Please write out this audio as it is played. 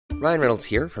Ryan Reynolds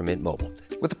here from Mint Mobile.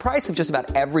 With the price of just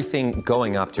about everything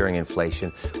going up during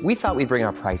inflation, we thought we'd bring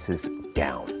our prices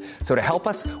down. So to help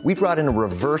us, we brought in a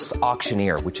reverse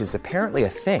auctioneer, which is apparently a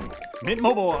thing. Mint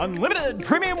Mobile Unlimited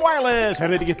Premium Wireless. How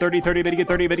to get 30, 30, bit to get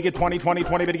 30, bit to get 20, 20,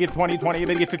 20, bit to get 20, 20,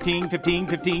 bit to get 15, 15,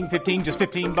 15, 15, just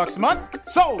 $15 a month?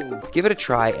 Sold! Give it a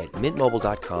try at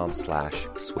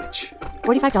mintmobile.com/switch.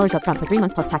 $45 up front for 3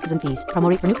 months plus taxes and fees. Promo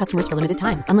rate for new customers for limited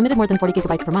time. Unlimited more than 40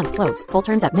 gigabytes per month. Slows full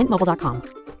terms at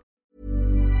mintmobile.com.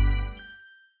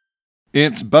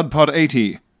 It's BudPod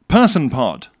 80. Person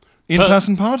Pod.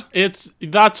 In-person pod?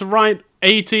 That's right,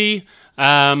 80.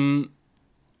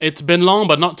 It's been long,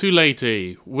 but not too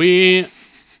latey. Phil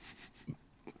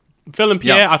and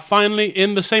Pierre are finally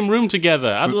in the same room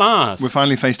together, at last. We're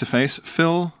finally face-to-face.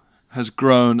 Phil has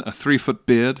grown a 3-foot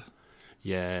beard.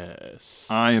 Yes.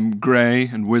 I am grey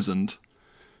and wizened.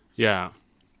 Yeah.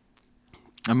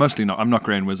 I'm not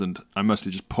grey and wizened. I'm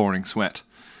mostly just pouring sweat.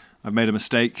 I've made a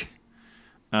mistake.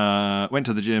 Went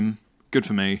to the gym. Good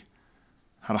for me.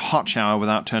 Had a hot shower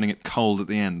without turning it cold at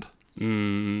the end.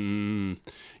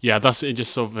 Yeah, thus it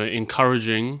just sort of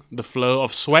encouraging the flow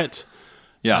of sweat.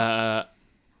 Yeah.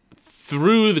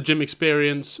 Through the gym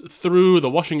experience, through the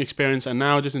washing experience, and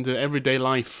now just into everyday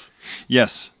life.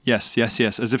 Yes.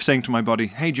 As if saying to my body,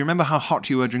 hey, do you remember how hot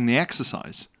you were during the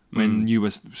exercise when you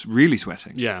were really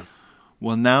sweating? Yeah.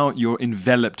 Well, now you're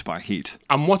enveloped by heat.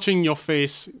 I'm watching your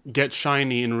face get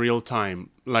shiny in real time.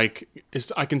 Like,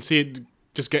 I can see it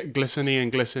just get glistening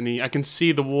and glistening. I can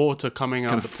see the water coming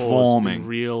out of the pores forming in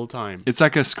real time. It's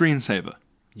like a screensaver.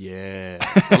 Yeah.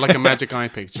 It's like a magic eye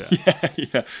picture.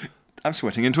 Yeah. I'm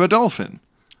sweating into a dolphin.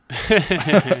 Do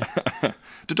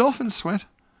dolphins sweat?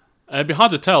 It'd be hard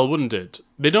to tell, wouldn't it?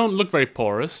 They don't look very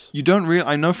porous. You don't really...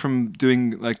 I know from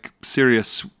doing, like,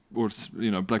 serious... or,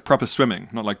 like proper swimming,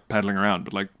 not like paddling around,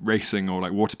 but like racing or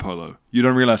like water polo. You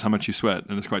don't realize how much you sweat,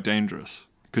 and it's quite dangerous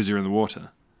because you're in the water.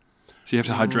 So you have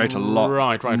to hydrate a lot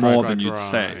more than you'd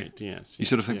say. Yes, you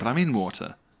sort of think, but I'm in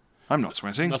water. I'm not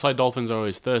sweating. That's why dolphins are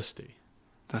always thirsty.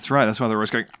 That's right. That's why they're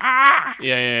always going, ah!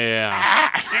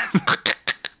 Yeah.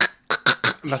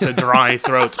 That's a dry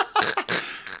throat.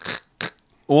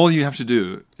 All you have to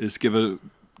do is give a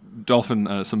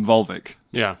dolphin some Volvic.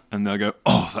 Yeah. And they'll go,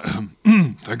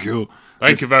 thank you.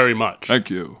 Thank you very much. Thank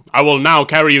you. I will now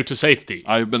carry you to safety.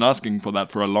 I've been asking for that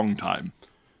for a long time.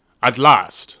 At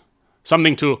last.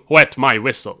 Something to wet my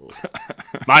whistle.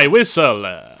 My whistle.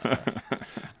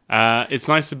 It's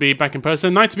nice to be back in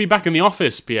person. Nice to be back in the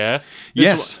office, Pierre.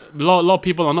 Yes. A lot of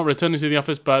people are not returning to the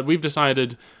office, but we've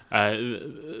decided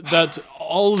that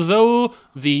although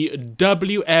the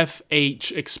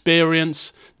WFH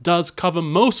experience does cover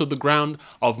most of the ground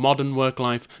of modern work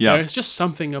life, there is just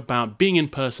something about being in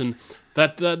person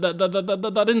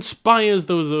that inspires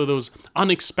those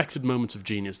unexpected moments of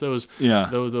genius, those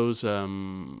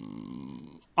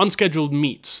unscheduled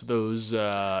meets, those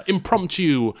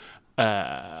impromptu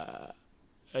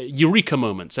eureka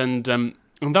moments, and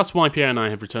that's why Pierre and I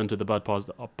have returned to the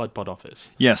BudPod office.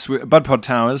 Yes, BudPod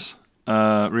Towers,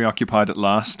 reoccupied at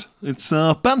last. It's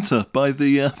banter by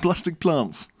the plastic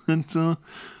plants, and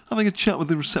having a chat with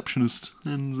the receptionist,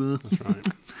 and that's right.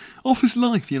 Office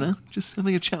life, just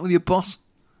having a chat with your boss.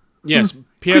 Yes,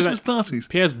 Christmas parties.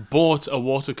 Pierre's bought a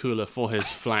water cooler for his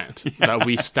flat that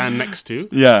we stand next to.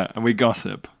 Yeah, and we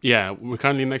gossip. Yeah, we're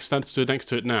currently next to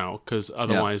it now because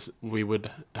otherwise we'd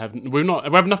have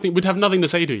nothing to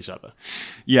say to each other.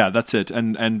 Yeah, that's it.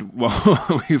 And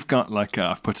well, we've got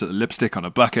I've put a lipstick on a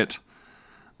bucket,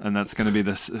 and that's going to be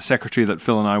the secretary that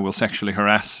Phil and I will sexually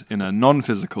harass in a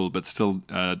non-physical but still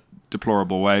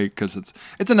deplorable way because it's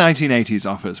a 1980s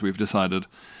office. We've decided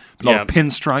a lot of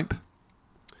pinstripe.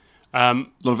 A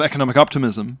lot of economic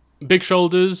optimism. Big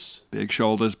shoulders. Big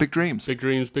dreams. Big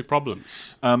dreams, big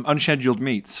problems. Unscheduled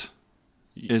meets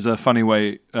is a funny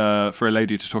way for a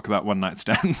lady to talk about one-night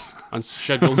stands.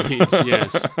 Unscheduled meets,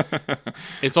 yes.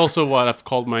 It's also what I've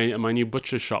called my new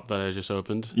butcher shop that I just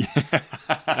opened.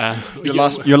 Yeah.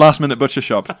 Your last-minute butcher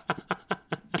shop.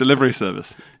 Delivery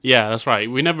service. Yeah, that's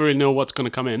right. We never really know what's going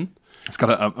to come in. It's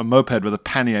got a moped with a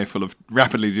pannier full of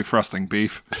rapidly defrosting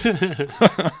beef.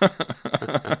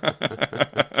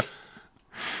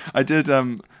 I did,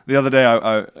 the other day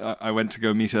I went to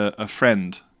go meet a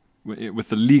friend with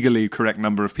the legally correct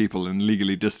number of people and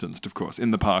legally distanced, of course, in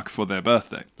the park for their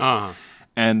birthday.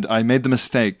 And I made the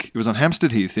mistake, it was on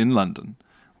Hampstead Heath in London,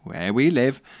 where we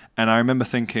live, and I remember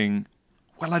thinking,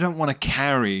 well, I don't want to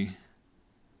carry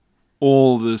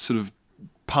all the sort of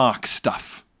park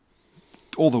stuff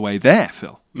all the way there,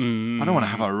 Phil. I don't want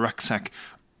to have a rucksack,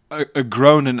 a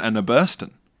Gronin and a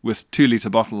Burston. with 2-liter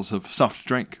bottles of soft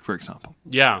drink, for example.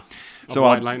 Yeah. So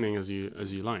White Lightning as you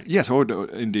like. Yes, or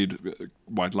indeed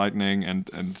White Lightning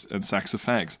and sacks of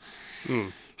fags.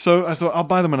 So I thought, I'll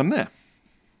buy them when I'm there.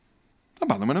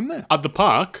 At the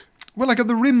park? Well, like at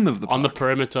the rim of the park. On the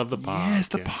perimeter of the park. Yes,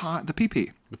 the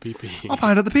PP. The PP. I'll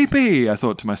buy it at the PP, I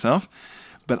thought to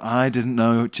myself. But I didn't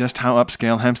know just how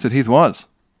upscale Hampstead Heath was.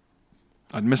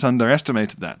 I'd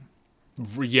misunderestimated that.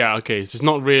 Yeah, okay. So it's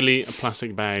not really a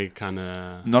plastic bag kind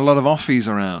of... Not a lot of offies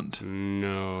around.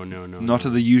 No. Not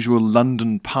of the usual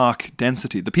London park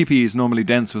density. The PP is normally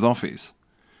dense with offies.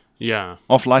 Yeah.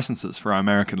 Off licenses for our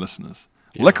American listeners.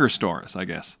 Yeah. Liquor stores, I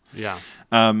guess. Yeah.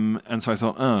 And so I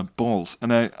thought, balls.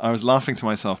 And I was laughing to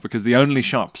myself because the only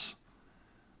shops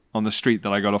on the street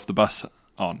that I got off the bus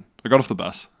on,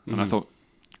 and I thought,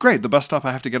 great, the bus stop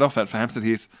I have to get off at for Hampstead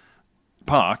Heath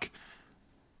Park,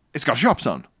 it's got shops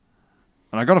on.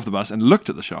 And I got off the bus and looked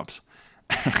at the shops.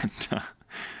 And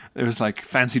there was like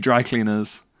fancy dry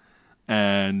cleaners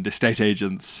and estate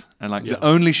agents. And like the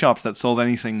only shops that sold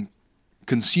anything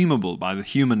consumable by the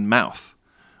human mouth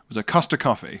was a Costa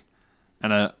Coffee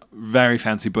and a very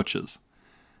fancy butcher's.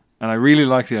 And I really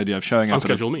like the idea of showing up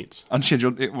Unscheduled meats.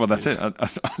 Well, that's it.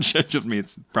 Unscheduled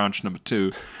meats, branch number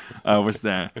 2, was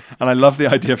there. And I love the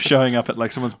idea of showing up at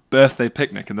like someone's birthday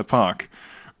picnic in the park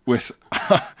with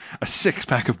a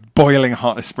 6-pack of boiling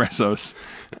hot espressos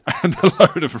and a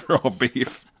load of raw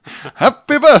beef.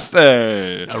 Happy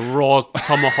birthday! A raw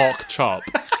tomahawk chop.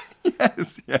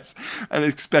 Yes. And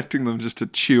expecting them just to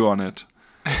chew on it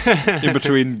in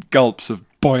between gulps of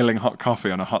boiling hot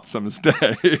coffee on a hot summer's day.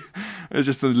 It was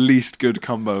just the least good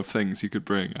combo of things you could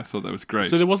bring. I thought that was great.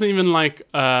 So there wasn't even like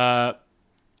a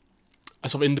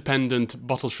sort of independent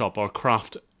bottle shop or a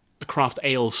craft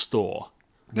ale store.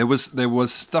 There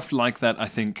was stuff like that, I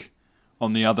think,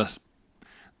 on the other...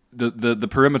 The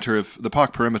perimeter of... The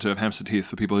park perimeter of Hampstead Heath,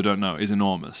 for people who don't know, is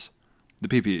enormous. The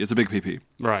PP, it's a big PP.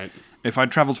 Right. If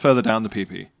I'd travelled further down the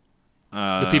PP...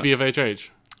 the PP of HH?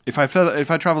 If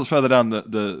I travelled further down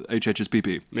the HH's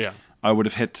PP, I would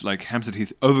have hit like Hampstead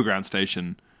Heath Overground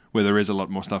Station, where there is a lot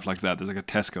more stuff like that. There's like a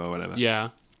Tesco or whatever. Yeah.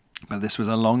 But this was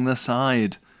along the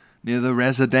side, near the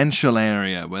residential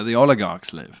area where the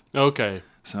oligarchs live. Okay.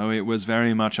 So it was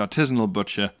very much artisanal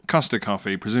butcher, Costa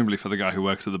Coffee, presumably for the guy who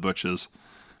works at the butcher's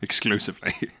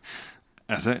exclusively.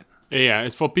 That's it. Yeah,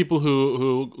 it's for people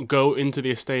who go into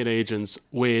the estate agents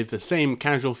with the same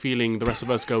casual feeling the rest of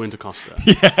us go into Costa.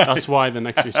 Yes. That's why they're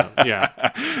next to each other. Yeah.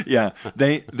 Yeah.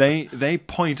 They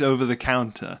point over the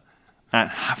counter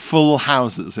at full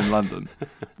houses in London,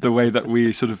 the way that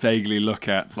we sort of vaguely look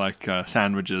at like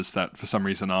sandwiches that for some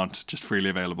reason aren't just freely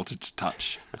available to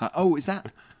touch.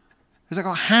 Has that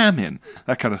got ham in?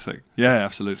 That kind of thing. Yeah,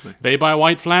 absolutely. They buy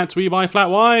white flats, we buy flat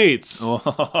whites. Oh,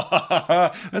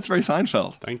 that's very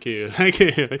Seinfeld. Thank you.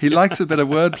 He likes a bit of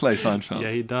wordplay, Seinfeld.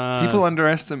 Yeah, he does. People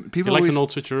underestimate... He likes an old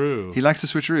switcheroo. He likes a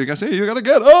switcheroo. He goes, hey, you got to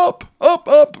get up,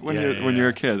 when you're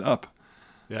a kid. Up.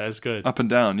 Yeah, it's good. Up and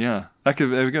down, yeah. That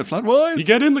could be good. Flat whites. You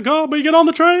get in the car, but you get on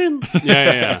the train.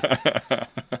 Yeah.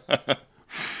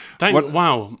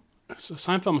 Wow.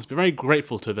 Seinfeld must be very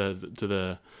grateful to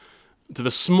the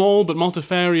small but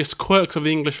multifarious quirks of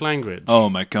the English language. Oh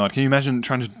my God. Can you imagine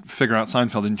trying to figure out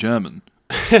Seinfeld in German?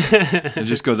 And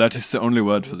just go, that is the only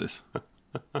word for this.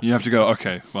 You have to go,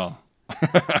 okay, well,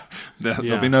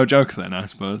 there'll be no joke then, I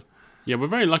suppose. Yeah, we're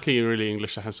very lucky, really,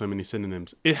 English has so many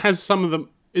synonyms. It has some of them...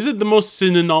 Is it the most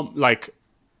synonym, like...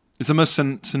 It's the most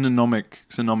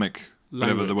synomic,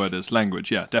 whatever the word is, language,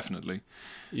 yeah, definitely.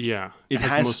 Yeah, it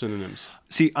has the most synonyms.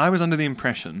 See, I was under the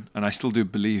impression, and I still do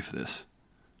believe this,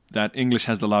 that English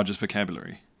has the largest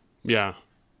vocabulary. Yeah.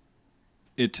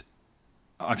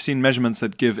 I've seen measurements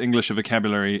that give English a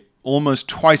vocabulary almost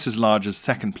twice as large as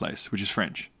second place, which is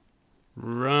French.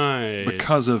 Right.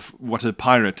 Because of what a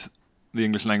pirate the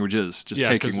English language is, just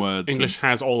taking words. English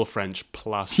has all of French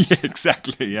plus yeah,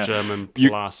 exactly, yeah. German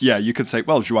plus. You could say,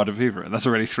 well, joie de vivre. That's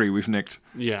already 3 we've nicked.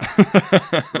 Yeah.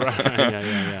 Right.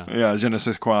 Yeah. Yeah, je ne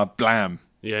sais quoi, blam.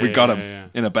 Yeah, we got him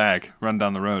in a bag, run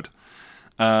down the road.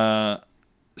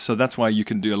 So that's why you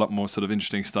can do a lot more sort of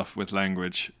interesting stuff with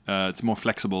language. It's more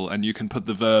flexible, and you can put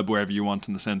the verb wherever you want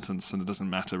in the sentence, and it doesn't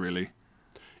matter really,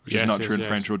 which is not true in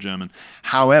French or German.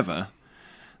 However,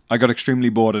 I got extremely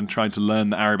bored and tried to learn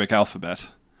the Arabic alphabet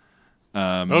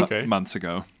months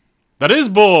ago. That is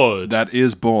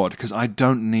bored, because I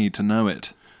don't need to know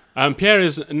it. Pierre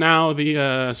is now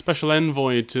the special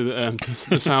envoy to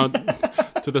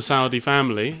the Saudi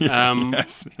family,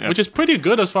 yes. Which is pretty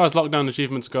good as far as lockdown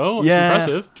achievements go. It's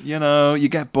impressive. You know, you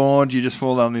get bored, you just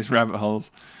fall down these rabbit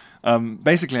holes.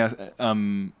 Basically,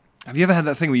 Have you ever had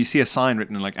that thing where you see a sign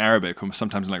written in like Arabic or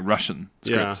sometimes in like Russian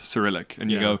script, Yeah. Cyrillic, and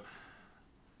you Yeah. go,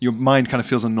 your mind kind of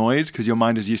feels annoyed because your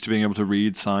mind is used to being able to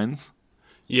read signs.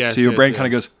 Yes. So your yes, brain yes. kind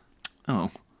of goes,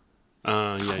 oh,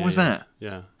 Yeah, what was that?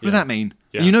 Yeah. what does that mean?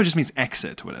 Yeah. And you know it just means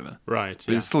exit or whatever. Right.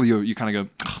 But Yeah. it's still, you kind of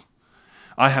go, ugh.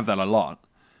 I have that a lot.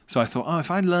 So I thought, if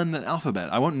I learn the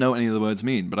alphabet, I won't know what any of the words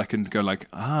mean, but I can go like,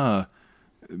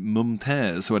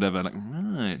 mumtaz or whatever. Like,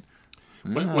 right.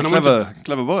 When Ah, I went to-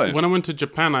 clever boy. When I went to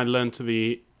Japan, I learned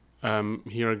the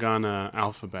hiragana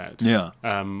alphabet. Yeah.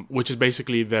 Which is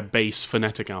basically their base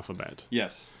phonetic alphabet.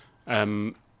 Yes.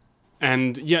 And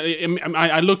yeah,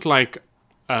 I looked like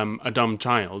a dumb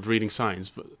child reading signs,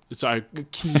 but it's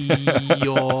like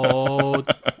Kyoto.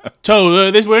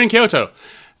 We're in Kyoto,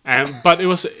 but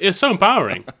it's so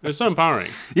empowering. It's so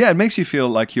empowering. Yeah, it makes you feel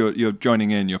like you're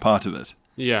joining in, you're part of it.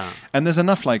 Yeah, And there's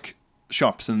enough like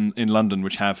shops in London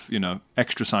which have,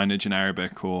 extra signage in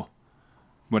Arabic or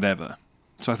whatever.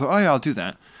 So I thought, yeah, I'll do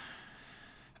that.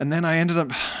 And then I ended up,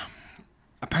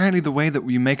 apparently the way that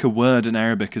you make a word in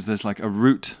Arabic is there's like a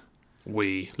root.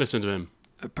 listen to him.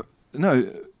 No,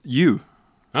 you.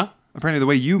 Huh? Apparently the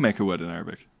way you make a word in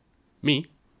Arabic. Me?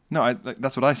 No,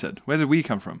 that's what I said. Where did we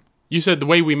come from? You said the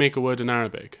way we make a word in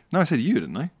Arabic. No, I said you,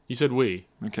 didn't I? You said we.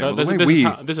 Okay, well, the way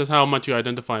this is how much you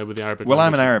identify with the Arabic. Well,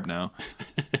 I'm an language. Arab now.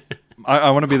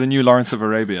 I want to be the new Lawrence of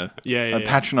Arabia. Yeah, A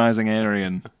patronizing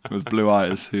Aryan with blue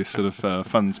eyes who sort of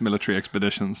funds military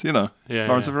expeditions. Lawrence yeah.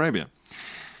 of Arabia.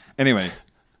 Anyway,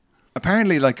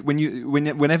 apparently, like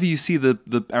whenever you see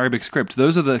the Arabic script,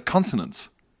 those are the consonants.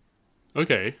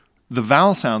 Okay. The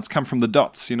vowel sounds come from the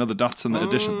dots. The dots and the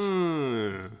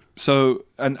additions. So,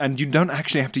 and you don't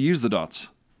actually have to use the dots.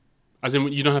 As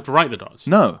in, you don't have to write the dots.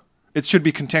 No. It should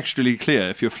be contextually clear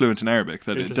if you're fluent in Arabic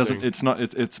that it doesn't.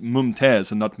 Interesting. It's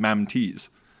mumtaz and not mamtees,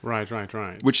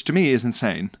 Right. which to me is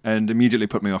insane and immediately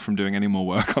put me off from doing any more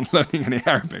work on learning any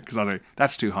Arabic because I was like,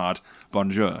 that's too hard.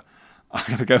 Bonjour. I'm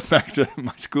gonna go back to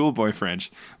my schoolboy French.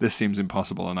 This seems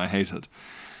impossible and I hate it.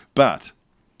 But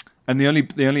the only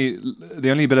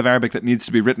bit of Arabic that needs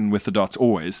to be written with the dots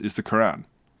always is the Quran.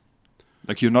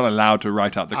 Like you're not allowed to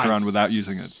write out the Quran without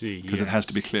using it because it has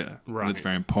to be clear and it's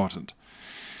very important.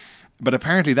 But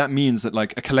apparently that means that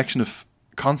like a collection of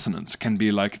consonants can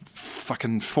be like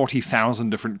fucking 40,000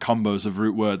 different combos of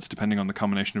root words depending on the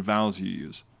combination of vowels you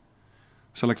use.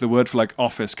 So like the word for like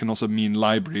office can also mean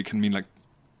library, can mean like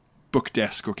book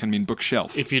desk, or can mean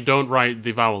bookshelf. If you don't write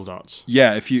the vowel dots.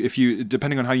 Yeah, if you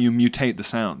depending on how you mutate the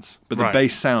sounds. But the Right.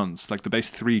 base sounds, like the base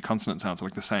 3 consonant sounds are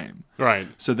like the same. Right.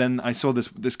 So then I saw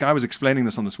this guy was explaining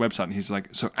this on this website and he's like,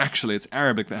 so actually it's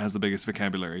Arabic that has the biggest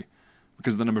vocabulary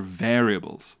because of the number of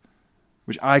variables.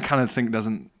 Which I kind of think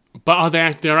doesn't... But are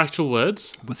they their actual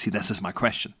words? But see, this is my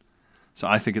question. So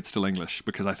I think it's still English,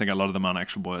 because I think a lot of them aren't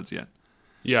actual words yet.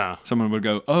 Yeah. Someone would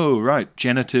go, oh, right,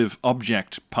 genitive,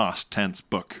 object, past tense,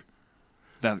 book.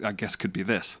 That, I guess, could be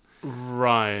this.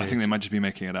 Right. I think they might just be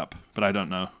making it up, but I don't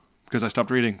know. Because I stopped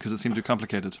reading, because it seemed too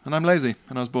complicated. And I'm lazy,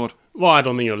 and I was bored. Well, I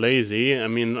don't think you're lazy. I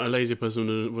mean, a lazy person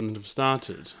wouldn't have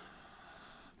started.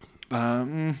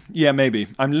 Yeah, maybe.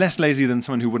 I'm less lazy than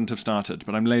someone who wouldn't have started,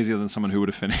 but I'm lazier than someone who would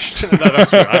have finished. That's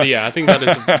true. Yeah, I think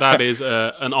that is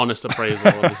an honest appraisal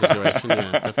of the situation.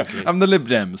 Yeah, definitely. I'm the Lib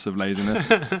Dems of laziness.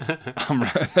 I'm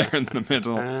right there in the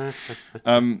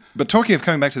middle. But talking of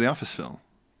coming back to the office, Phil,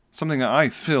 something that I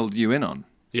filled you in on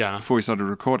Yeah. before we started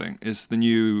recording is the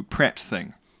new Pret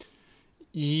thing.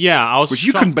 Yeah, I was Which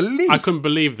you couldn't believe. I couldn't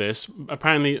believe this.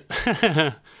 Apparently,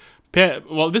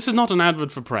 well, this is not an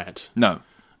advert for Pret. No.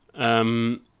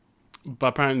 But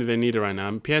apparently they need it right now.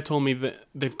 And Pierre told me that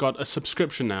they've got a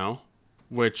subscription now,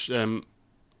 which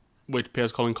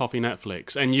Pierre's calling Coffee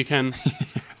Netflix, and you can,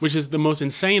 which is the most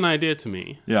insane idea to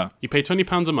me. Yeah. You pay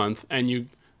 £20 a month, and you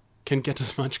can get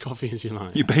as much coffee as you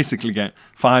like. You basically get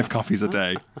 5 coffees a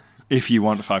day if you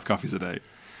want 5 coffees a day.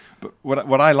 But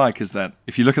what I like is that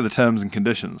if you look at the terms and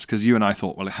conditions, because you and I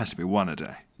thought, well, it has to be 1 a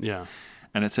day. Yeah.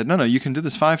 And it said, no, you can do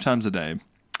this 5 times a day,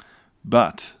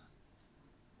 but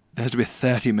there has to be a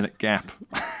 30-minute gap.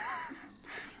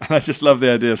 And I just love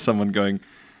the idea of someone going,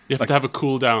 You have to have a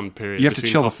cool down period. you have to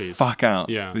between chill coffees. the fuck out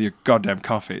Yeah. with your goddamn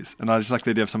coffees. And I just like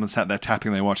the idea of someone sat there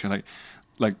tapping their watch and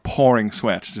like pouring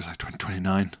sweat, just like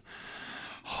 29.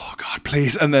 Oh, God,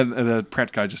 please. And then the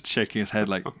Pret guy just shaking his head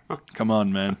like, come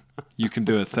on, man. You can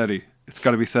do it. 30. It's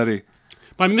got to be 30.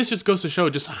 But I mean, this just goes to show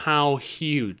just how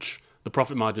huge the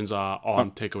profit margins are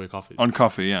on takeaway coffees. On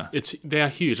coffee, yeah. They are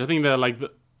huge. I think they're like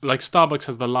Starbucks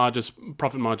has the largest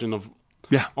profit margin of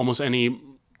almost any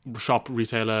shop,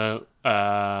 retailer,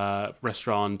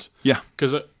 restaurant. Yeah.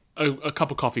 Because a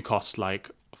cup of coffee costs like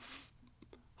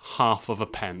half of a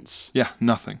pence, Yeah,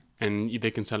 nothing. and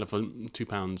they can sell it for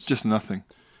 £2. Just nothing.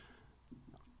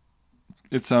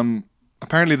 It's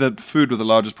apparently the food with the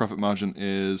largest profit margin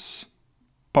is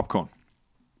popcorn,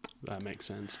 That makes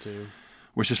sense too.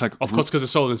 which is like Of course, because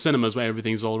it's sold in cinemas where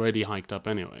everything's already hiked up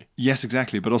anyway. yes,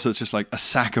 exactly. But also, it's just like a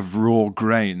sack of raw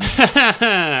grains.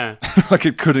 Like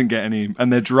it couldn't get any,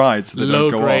 and they're dried, so they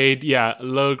don't go off.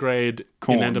 Low grade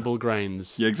Corn. inedible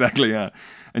grains. Yeah, exactly. Yeah,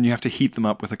 and you have to heat them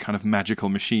up with a kind of magical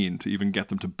machine to even get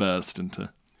them to burst into.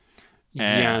 Yeah,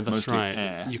 air, that's mostly right.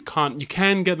 air. You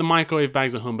can get the microwave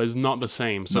bags at home, but it's not the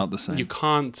same. So Not the same. You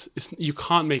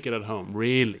can't make it at home.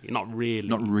 Really, not really.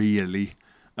 Not really.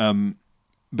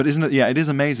 But isn't it? Yeah, it is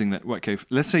amazing that. Okay,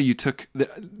 let's say you took.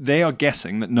 They are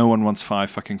guessing that no one wants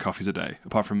 5 fucking coffees a day,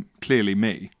 apart from clearly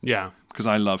me, Yeah. because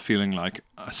I love feeling like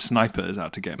a sniper is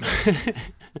out to get me.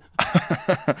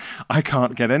 I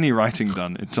can't get any writing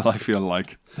done until I feel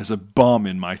like there's a bomb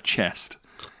in my chest,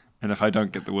 and if I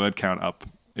don't get the word count up,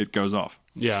 it goes off.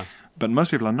 Yeah. But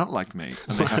most people are not like me.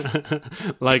 And they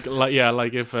have,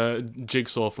 like if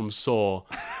Jigsaw from Saw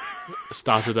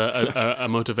started a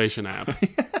motivation app.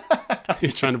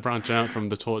 He's trying to branch out from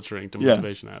the torturing to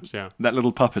motivation apps. Yeah. that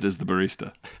little puppet is the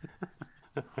barista.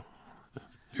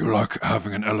 You like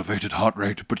having an elevated heart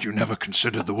rate, but you never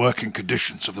considered the working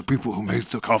conditions of the people who made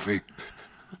the coffee.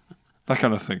 That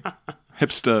kind of thing.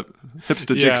 Hipster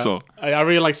Jigsaw. I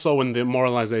really like Saw when the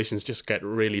moralizations just get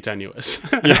really tenuous.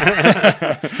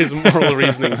 His moral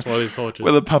reasonings for his tortures.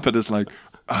 Where the puppet is like,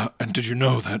 and did you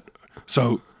know that?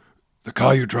 So, the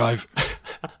car you drive,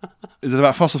 is it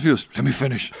about fossil fuels? Let me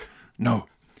finish. No,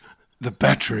 the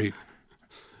battery,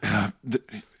 the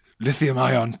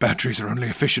lithium-ion batteries are only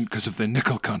efficient because of their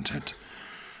nickel content.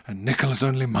 And nickel is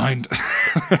only mined.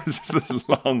 It's just this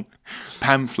long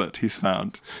pamphlet he's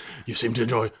found. You seem to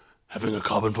enjoy having a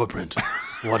carbon footprint.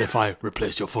 What if I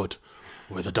replaced your foot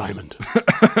with a diamond?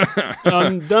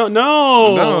 No.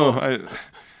 No,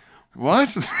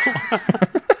 what?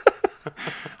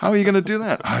 How are you going to do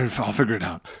that? I'll figure it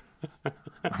out.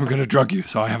 I'm going to drug you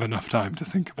so I have enough time to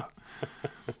think about it.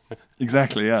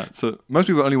 Exactly, yeah. So most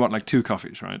people only want like 2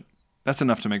 coffees, right? That's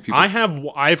enough to make people...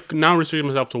 I've now restricted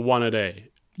myself to 1 a day.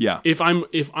 Yeah. If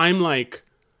I'm like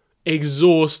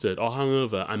exhausted or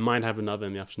hungover, I might have another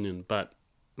in the afternoon, but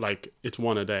like it's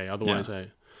 1 a day. Otherwise,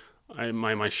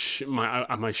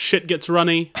 my shit gets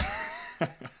runny.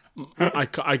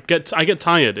 I get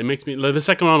tired. It makes me the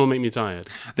second round will make me tired.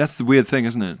 That's the weird thing,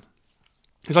 isn't it?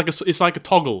 It's like a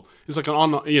toggle. It's like an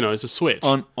on. It's a switch.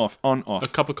 On off. A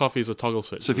cup of coffee is a toggle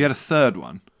switch. So if you had a third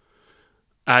one,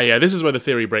 this is where the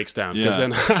theory breaks down. Because Yeah.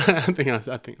 then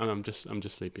I think I'm just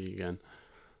sleepy again.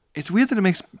 it's weird that it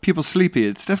makes people sleepy.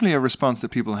 It's definitely a response that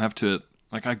people have to it.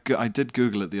 Like I did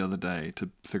Google it the other day to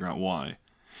figure out why.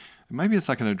 Maybe it's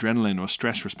like an adrenaline or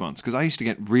stress response, because I used to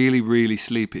get really, really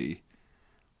sleepy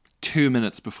 2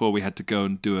 minutes before we had to go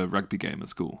and do a rugby game at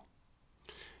school.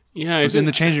 Yeah, I was in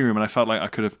the changing room and I felt like I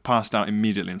could have passed out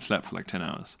immediately and slept for like 10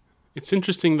 hours. It's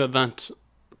interesting that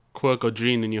quirk or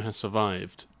gene in you has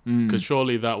survived, because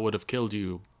surely that would have killed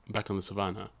you back on the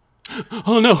savannah.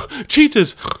 Oh no,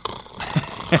 cheetahs!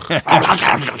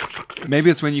 Maybe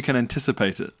it's when you can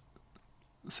anticipate it.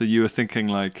 So you were thinking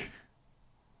like,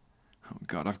 oh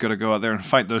God, I've got to go out there and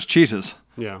fight those cheetahs.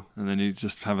 Yeah, And then you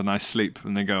just have a nice sleep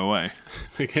and they go away.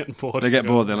 they get bored. They get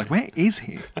bored. They're like, where is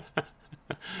he?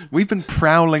 We've been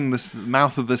prowling this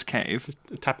mouth of this cave.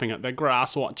 tapping at their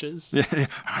grass watches. Yeah,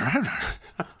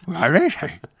 where is he?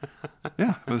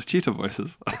 Yeah, with cheetah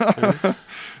voices.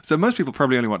 So most people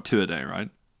probably only want 2 a day, right?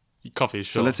 Coffee,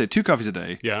 sure. So let's say 2 coffees a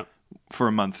day Yeah, for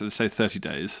a month. Let's say 30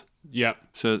 days. yep,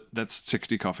 So that's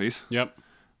 60 coffees yep,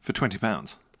 for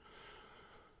 £20.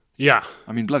 yeah.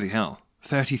 I mean, bloody hell.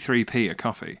 33p a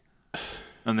coffee.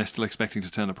 And they're still expecting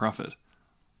to turn a profit.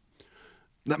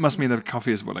 That must mean that a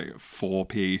coffee is, what, like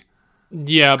 4p?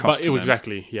 Yeah, cost but to them.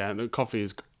 exactly. Yeah, the coffee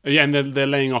is. Yeah, and they're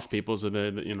laying off people, so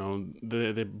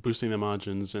they're boosting their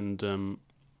margins, and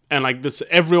like this,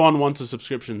 everyone wants a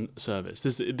subscription service.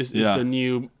 This is the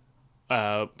new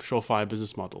surefire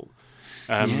business model.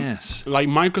 Yes. Like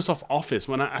Microsoft Office.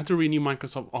 When I had to renew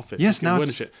Microsoft Office, Yes, now Word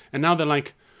and shit, and now they're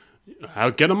like, I'll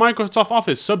get a Microsoft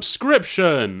Office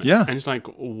subscription. Yeah. And it's like,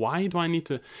 why do I need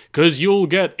to? Because you'll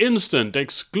get instant,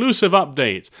 exclusive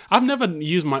updates. I've never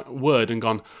used my Word and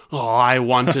gone, oh, I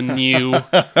want a new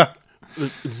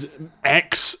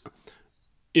X.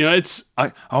 It's...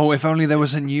 if only there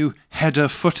was a new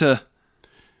header-footer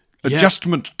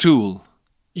adjustment tool.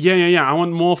 Yeah. I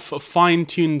want more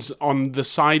fine-tunes on the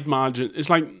side margin. It's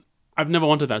like, I've never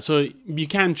wanted that. So you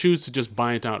can choose to just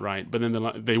buy it outright, but then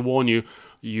they warn you,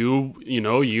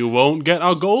 you won't get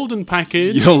our golden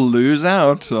package. You'll lose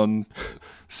out on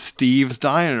Steve's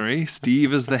diary.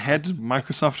 Steve is the head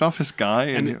Microsoft Office guy,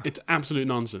 And it's absolute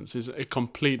nonsense. It's a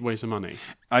complete waste of money.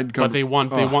 I'd go, But they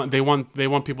want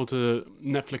people to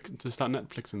start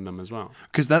Netflixing them as well.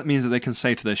 because that means that they can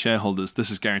say to their shareholders, "This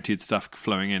is guaranteed stuff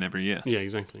flowing in every year." Yeah,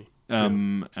 exactly.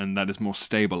 And that is more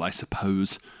stable, I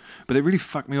suppose. But it really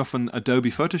fucked me off when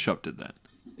Adobe Photoshop did that.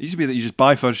 It used to be that you just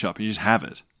buy Photoshop and you just have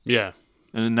it. Yeah.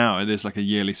 And now it is like a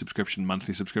yearly subscription,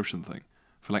 monthly subscription thing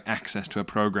for like access to a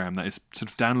program that is sort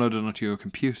of downloaded onto your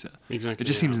computer. Exactly. It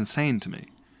just yeah. seems insane to me.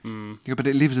 You go, but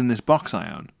it lives in this box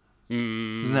I own.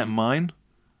 Isn't that mine?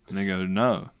 And they go,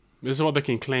 no. This is what they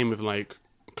can claim with like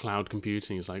cloud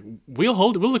computing. It's like we'll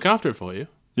look after it for you.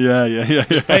 Yeah.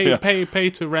 Pay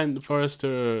to rent for us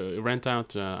to rent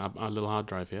out our little hard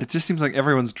drive here. It just seems like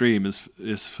everyone's dream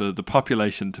is for the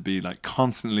population to be like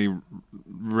constantly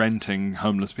renting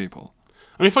homeless people.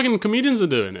 I mean, fucking comedians are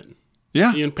doing it.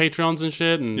 Yeah. Even Patreons and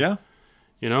shit, and Yeah.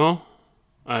 you know,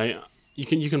 you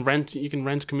can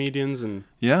rent comedians and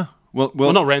Yeah. Well,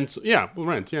 not rent. Yeah, we'll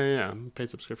rent. Yeah. Pay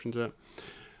subscription to it.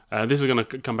 This is gonna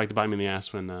come back to bite me in the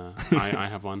ass when I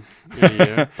have one in a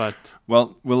year. But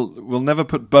well, we'll never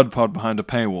put BudPod behind a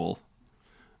paywall.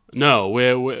 no,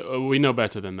 we know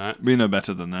better than that. We know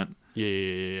better than that.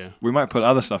 Yeah. We might put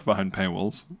other stuff behind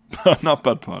paywalls, but not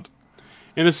BudPod.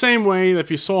 In the same way that if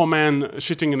you saw a man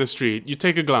shitting in the street, you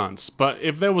take a glance. But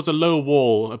if there was a low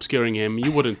wall obscuring him,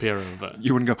 you wouldn't peer over.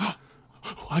 You wouldn't go, Oh,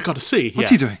 I gotta see. what's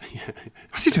he doing?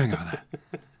 What's he doing over there?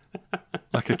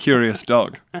 Like a curious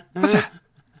dog. What's that?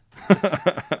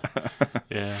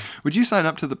 Yeah. Would you sign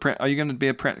up to the Pret? Are you going to be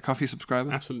a Pret Coffee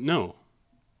subscriber? Absolutely. No.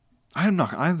 I am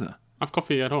not either. I've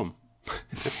coffee at home.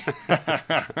 I've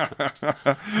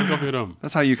coffee at home.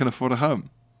 That's how you can afford a home.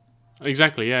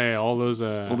 Exactly. Yeah. All those.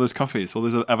 All those coffees, all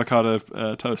those avocado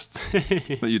toasts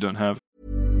that you don't have.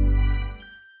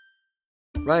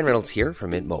 Ryan Reynolds here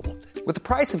from Mint Mobile. With the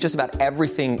price of just about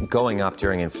everything going up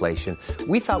during inflation,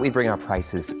 we thought we'd bring our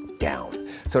prices down.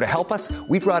 So to help us,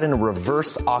 we brought in a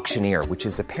reverse auctioneer, which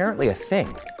is apparently a thing.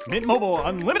 Mint Mobile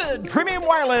Unlimited Premium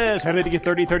Wireless. How to get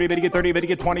 30, 30, bit to get 30, bit to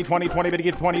get 20, 20, 20, bit to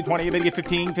get 20, 20, bit to get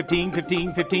 15, 15,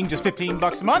 15, 15, just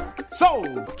 $15 a month?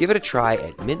 Sold! Give it a try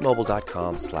at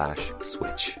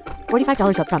mintmobile.com/switch.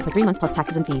 $45 up front for 3 months plus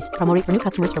taxes and fees. Promo rate for new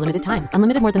customers for limited time.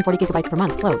 Unlimited more than 40 gigabytes per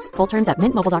month. Slows full terms at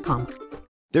mintmobile.com.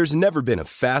 There's never been a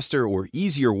faster or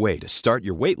easier way to start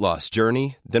your weight loss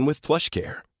journey than with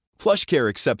PlushCare. PlushCare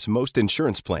accepts most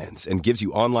insurance plans and gives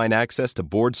you online access to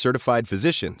board-certified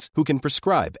physicians who can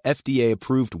prescribe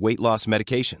FDA-approved weight loss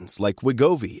medications like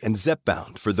Wegovy and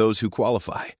Zepbound for those who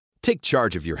qualify. Take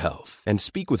charge of your health and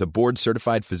speak with a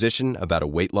board-certified physician about a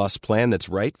weight loss plan that's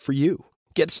right for you.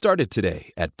 Get started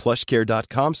today at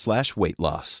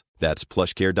plushcare.com/weight-loss. That's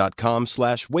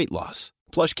plushcare.com/weight-loss.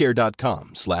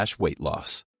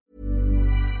 plushcare.com/weight-loss.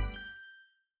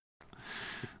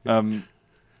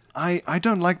 I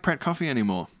don't like Pret Coffee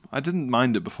anymore. I didn't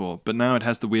mind it before, but now it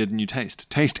has the weird new taste.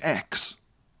 Taste X.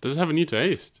 Does it have a new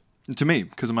taste? To me,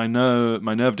 because of my nerve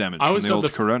damage from the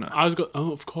old Corona.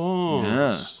 Oh, of course.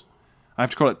 Yeah. I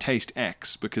have to call it Taste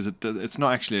X because it's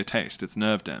not actually a taste, it's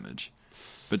nerve damage.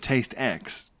 But Taste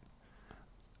X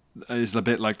is a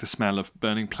bit like the smell of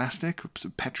burning plastic, a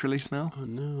petrol-y smell. Oh,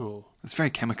 no. It's very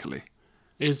chemically.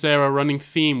 Is there a running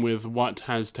theme with what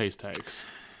has taste X?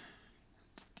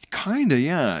 Kinda,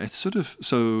 yeah. It's sort of,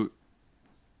 so,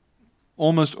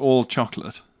 almost all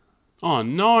chocolate. Oh,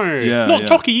 no. Yeah, Not yeah.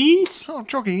 Chockies. Oh,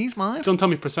 chockies, mate. Don't tell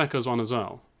me Prosecco's one as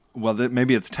well. Well,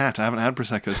 maybe it's tat. I haven't had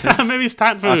Prosecco since. Maybe it's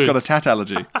tat food. I've got a tat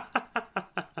allergy.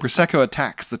 Prosecco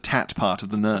attacks the tat part of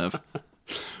the nerve.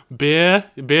 Beer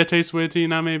tastes weird to you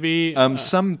now, maybe?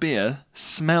 Some beer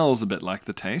smells a bit like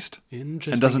the taste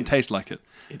Interesting. and doesn't taste like it.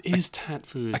 It is tat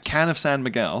food. A can of San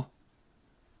Miguel,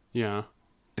 Yeah.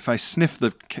 if I sniff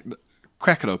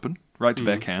crack it open, right to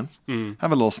bare cans,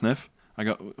 have a little sniff, I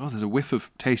go, oh, there's a whiff of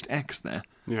Taste X there.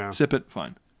 Yeah. Sip it,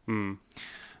 fine.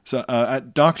 So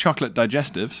at dark chocolate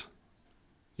digestives,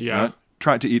 Yeah. right,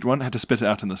 tried to eat one, had to spit it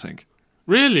out in the sink.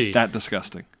 Really? That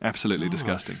disgusting. Absolutely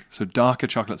disgusting. So darker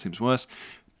chocolate seems worse.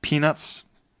 Peanuts,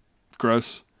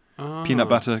 gross. Peanut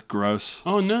butter, gross.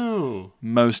 Oh, no.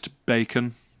 Most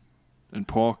bacon and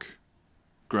pork,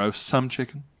 gross. Some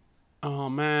chicken. Oh,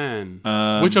 man.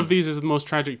 Which of these is the most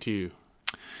tragic to you?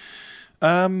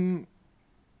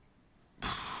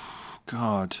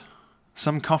 God.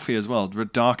 Some coffee as well.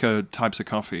 Darker types of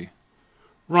coffee.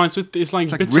 Right, so it's like,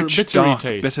 It's like bitter, rich, bittery dark,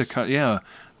 taste. yeah.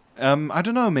 I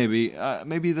don't know, maybe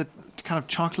the kind of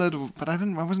chocolate, but I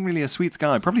wasn't really a sweets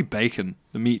guy. Probably bacon,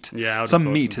 the meat. Yeah, I would've some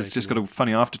thought meat bacon, has just got a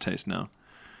funny aftertaste now.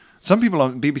 Some people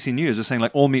on BBC News are saying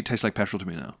like all meat tastes like petrol to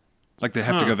me now. Like they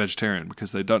have to go vegetarian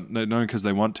because they don't because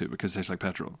they want to because it tastes like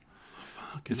petrol.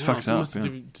 It's fucked up. Must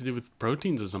to do with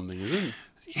proteins or something, isn't it?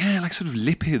 Yeah, like sort of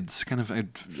lipids, kind of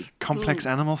complex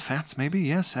animal fats, maybe.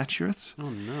 Yeah, saturates. Oh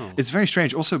no! It's very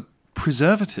strange. Also,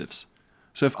 preservatives.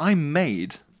 So if I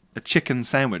made a chicken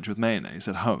sandwich with mayonnaise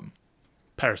at home,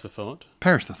 perish the thought.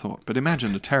 But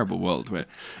imagine a terrible world where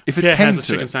if it Pierre came has a to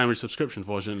chicken it, sandwich subscription,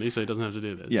 fortunately, so he doesn't have to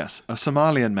do this. yes, a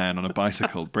Somalian man on a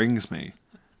bicycle brings me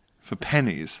for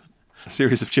pennies a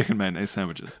series of chicken mayonnaise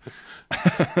sandwiches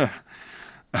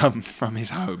from his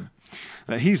home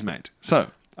that he's made. So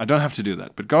I don't have to do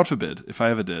that. But God forbid, if I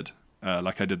ever did,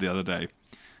 like I did the other day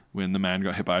when the man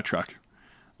got hit by a truck,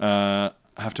 I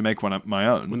have to make one of my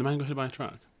own. When the man got hit by a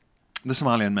truck? The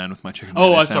Somalian man with my chicken Oh,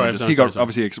 mayonnaise sorry, sandwiches. sorry, He got sorry.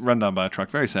 obviously run down by a truck.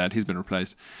 Very sad. He's been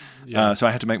replaced. Yeah. So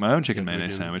I had to make my own chicken Yeah,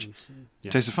 mayonnaise again, sandwich. yeah.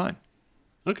 Tasted fine.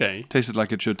 Okay. Tasted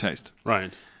like it should taste.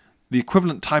 Right. The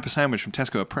equivalent type of sandwich from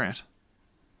Tesco or Pret,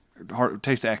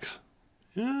 Taste X.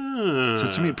 Yeah. So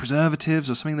it's something preservatives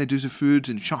or something they do to foods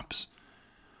in shops.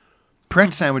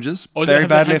 Pret sandwiches, Or is very it-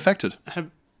 badly affected.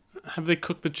 Have they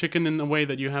cooked the chicken in a way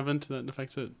that you haven't that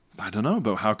affects it? I don't know,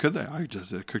 but how could they? I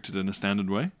just cooked it in a standard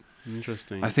way.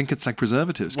 Interesting. I think it's like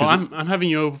preservatives. Well, 'cause I'm having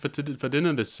you over for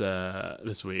dinner this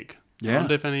week. Yeah. I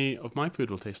wonder if any of my food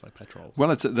will taste like petrol.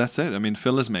 well, that's it. I mean,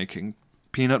 Phil is making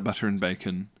peanut butter and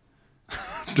bacon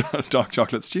dark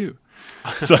chocolate stew.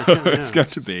 So it's going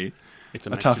to be It's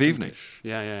a tough Mexican evening. dish.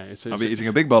 Yeah. I'll be eating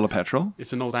a big bowl of petrol.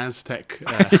 It's an old Aztec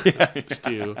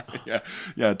stew.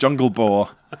 Yeah, jungle boar,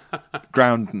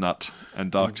 ground nut,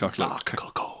 and dark chocolate.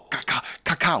 Cocoa.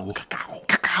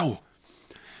 Cacao.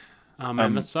 Oh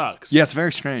man, that sucks. Yeah, it's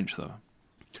very strange, though.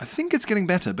 I think it's getting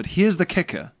better, but here's the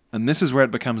kicker, and this is where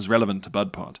it becomes relevant to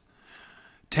BudPod.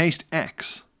 Taste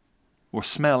X, or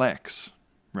Smell X,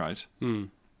 right,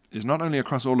 is not only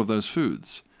across all of those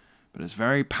foods, but it's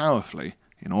very powerfully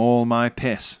in all my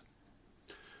piss.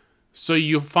 So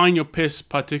you find your piss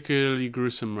particularly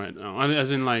gruesome right now,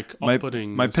 as in like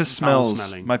off-putting. My piss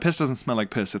foul-smelling. My piss doesn't smell like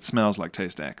piss. It smells like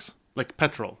Taste X. Like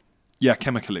petrol. Yeah,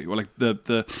 chemically. Or like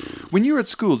the when you were at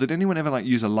school, did anyone ever like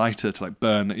use a lighter to like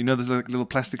burn? You know, there's like little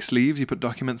plastic sleeves you put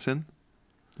documents in.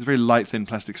 There's very light, thin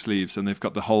plastic sleeves, and they've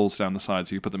got the holes down the side,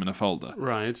 so you put them in a folder.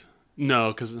 Right.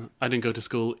 No, because I didn't go to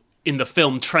school in the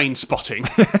film Train Spotting,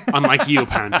 unlike you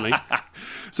apparently.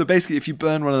 So basically, if you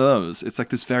burn one of those, it's like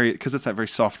this because it's that very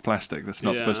soft plastic that's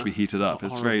not supposed to be heated up.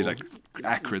 It's very like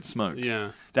acrid smoke.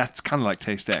 Yeah. That's kind of like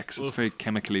Taste X. It's very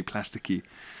chemically plasticky.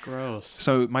 Gross.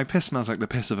 So my piss smells like the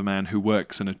piss of a man who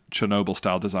works in a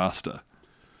Chernobyl-style disaster.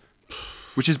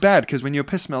 Which is bad, because when your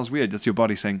piss smells weird, that's your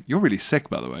body saying, you're really sick,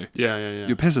 by the way. Yeah.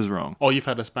 Your piss is wrong. Or you've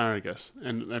had asparagus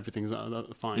and everything's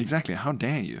fine. Exactly. How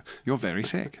dare you? You're very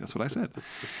sick. That's what I said.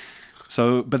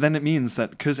 So, but then it means that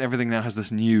because everything now has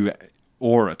this new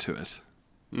aura to it,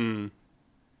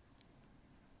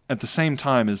 at the same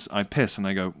time as I piss and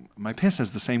I go, my piss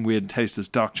has the same weird taste as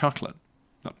dark chocolate.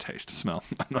 Not taste, smell.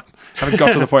 Haven't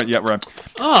got to the point yet where I'm,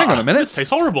 hang on a minute. This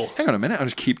tastes horrible. Hang on a minute. I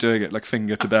just keep doing it, like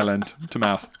finger to bell end to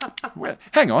mouth.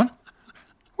 Hang on.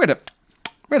 Wait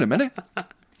a minute.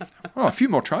 Oh, a few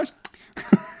more tries.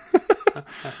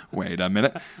 Wait a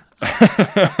minute.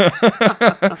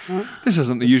 This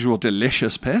isn't the usual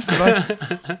delicious piss that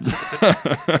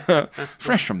I...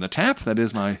 Fresh from the tap, that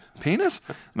is my penis?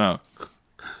 No.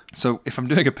 So if I'm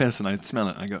doing a piss and I smell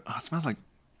it, I go, oh, it smells like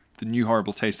the new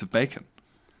horrible taste of bacon.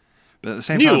 But at the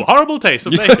same time... New horrible taste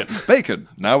of bacon. Bacon,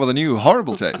 now with a new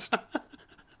horrible taste.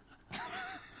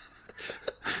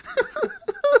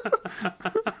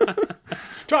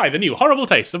 Try the new horrible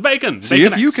taste of bacon. See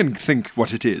Bacon if you X. can think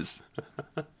what it is.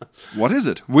 What is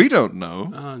it? We don't know.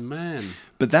 Oh, man.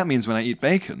 But that means when I eat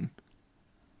bacon,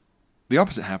 the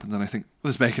opposite happens, and I think, well,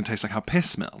 this bacon tastes like how piss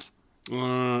smells.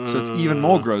 So it's even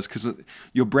more gross, because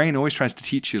your brain always tries to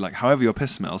teach you, like, however your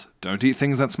piss smells, don't eat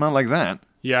things that smell like that.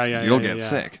 Yeah. You'll get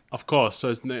sick. Of course. So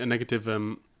it's a negative,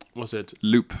 what's it?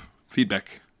 Loop,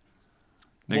 feedback,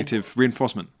 negative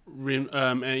reinforcement.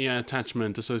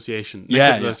 Attachment, association.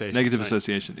 Negative right.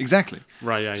 association. Exactly.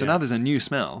 Right, yeah, So yeah. now there's a new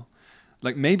smell.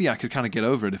 Like, maybe I could kind of get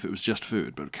over it if it was just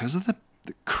food, but because of the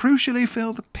crucially,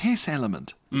 Phil, the piss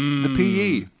element, the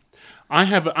PE. I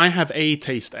have a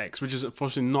Taste X, which is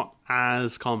unfortunately not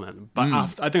as common. But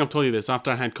I think I've told you this, after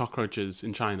I had cockroaches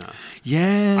in China.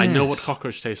 Yes. I know what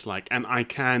cockroach tastes like, and I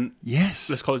can... Yes.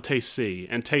 Let's call it Taste C.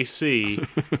 And Taste C...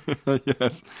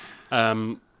 Yes.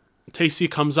 Taste C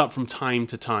comes up from time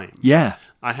to time. Yeah.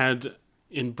 I had...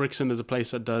 In Brixton, there's a place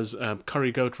that does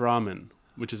curry goat ramen,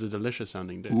 which is a delicious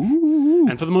sounding dish. Ooh.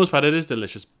 And for the most part, it is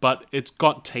delicious, but it's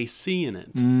got Taste C in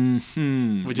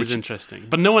it, which is interesting.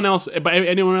 But no one else... But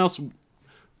anyone else...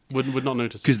 Would not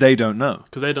notice Because they don't know.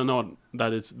 because they don't know what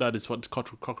that is what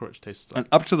cockroach tastes like. And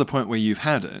up to the point where you've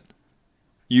had it,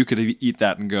 you could eat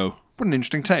that and go, what an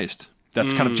interesting taste.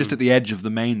 That's kind of just at the edge of the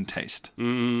main taste.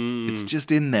 It's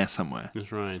just in there somewhere.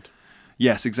 That's right.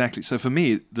 Yes, exactly. So for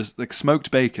me, the smoked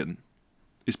bacon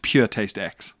is pure taste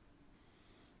X.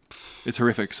 It's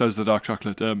horrific. So is the dark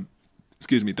chocolate,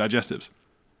 digestives.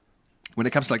 When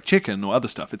it comes to like chicken or other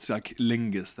stuff, it's like it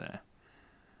lingers there.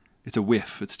 It's a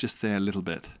whiff. It's just there a little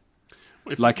bit.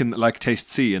 Like Taste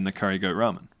C in the curry goat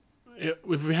ramen.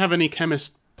 If we have any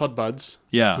chemist pod buds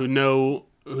who know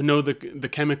the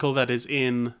chemical that is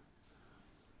in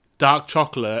dark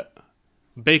chocolate,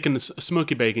 bacon,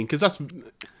 smoky bacon, because that's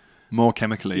more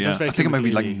chemically, that's I think it might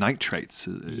be like chemically. nitrates.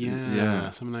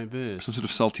 Something like this. Some sort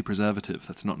of salty preservative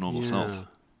that's not normal salt.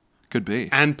 Could be.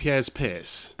 And Pierre's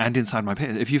piss. And inside my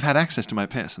piss. If you've had access to my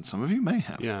piss, and some of you may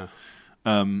have. Yeah.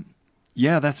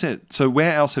 Yeah, that's it. So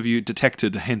where else have you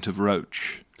detected a hint of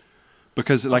roach?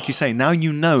 Because, like you say, now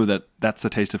you know that that's the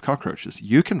taste of cockroaches.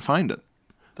 You can find it.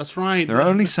 That's right. There are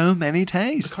only so many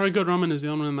tastes. The curry goat ramen is the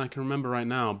only one I can remember right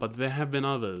now, but there have been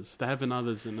others. There have been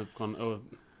others and have gone, oh,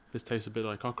 this tastes a bit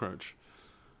like cockroach.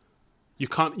 You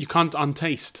can't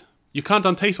untaste. You can't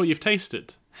untaste what you've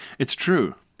tasted. It's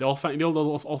true. The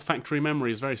old olfactory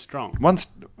memory is very strong. Once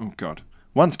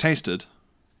tasted,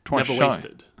 twice Never shy.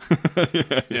 wasted.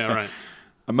 Yeah, right.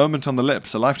 A moment on the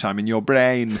lips, a lifetime in your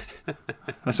brain.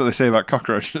 That's what they say about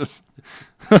cockroaches.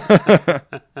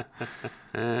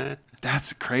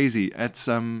 That's crazy. It's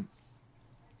I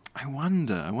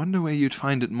wonder where you'd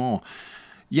find it more.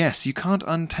 Yes, you can't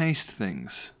untaste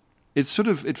things. It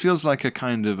feels like a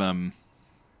kind of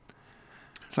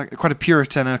it's like quite a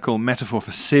puritanical metaphor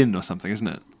for sin or something, isn't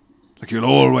it? Like you'll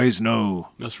always know.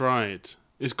 That's right.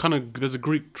 It's kind of, there's a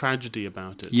Greek tragedy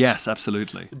about it. Yes,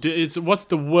 absolutely. What's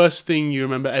the worst thing you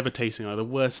remember ever tasting, or the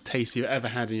worst taste you've ever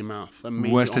had in your mouth?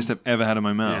 The worst taste I've ever had in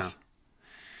my mouth. Yeah.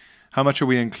 How much are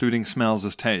we including smells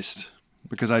as taste?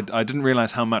 Because I didn't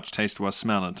realize how much taste was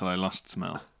smell until I lost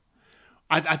smell.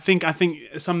 I think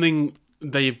something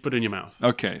that you put in your mouth.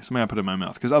 Okay, something I put in my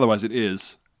mouth. Because otherwise it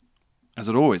is, as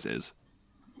it always is,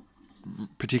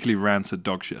 particularly rancid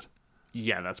dog shit.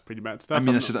 Yeah, that's pretty bad stuff. I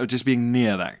mean, it's just being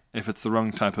near that. If it's the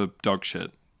wrong type of dog shit.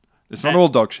 It's not all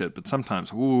dog shit, but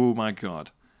sometimes, oh my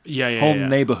God. Whole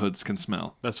neighborhoods can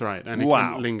smell. That's right, and it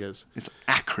lingers. It's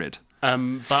acrid.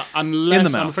 But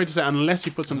unless, I'm afraid to say, unless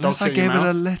you put some dog shit in your mouth. Unless I gave it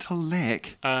a little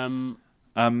lick. I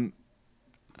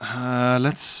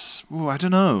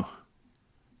don't know.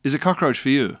 Is it cockroach for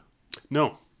you?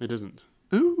 No, it isn't.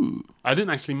 Ooh. I didn't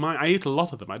actually mind. I ate a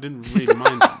lot of them. I didn't really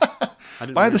mind them.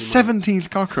 By the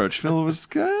 17th cockroach, Phil was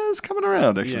coming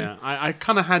around, actually. Yeah, I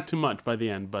kind of had too much by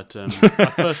the end, but at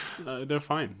first, they're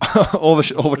fine. all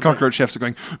the cockroach chefs are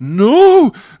going,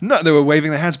 no! They were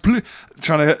waving their hands,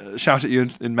 trying to shout at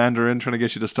you in Mandarin, trying to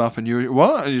get you to stop, and you,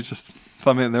 what? And you just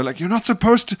thumb it, and they're like, you're not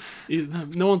supposed to...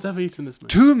 No one's ever eaten this, man.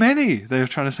 Too many! They were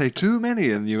trying to say too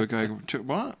many, and you were going,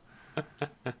 what?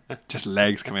 Just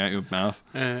legs coming out your mouth.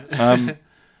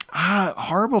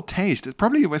 Horrible taste. It's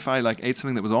probably if I ate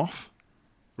something that was off.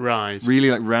 Right. Really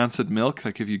rancid milk,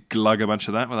 like if you glug a bunch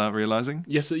of that without realizing.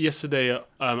 Yesterday,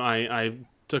 I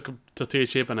took a tortilla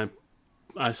chip and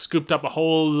I scooped up a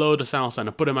whole load of salsa and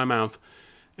I put it in my mouth.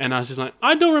 And I was just like,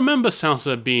 I don't remember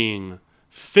salsa being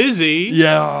fizzy.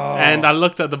 Yeah. And I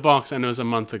looked at the box and it was a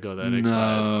month ago that it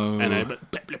expired. And blah,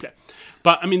 blah, blah.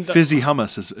 But I mean, fizzy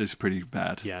hummus is pretty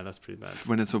bad. Yeah, that's pretty bad.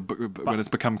 When it's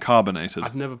become carbonated.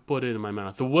 I've never put it in my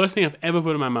mouth. The worst thing I've ever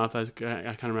put in my mouth, I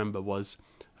can remember, was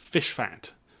fish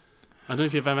fat. I don't know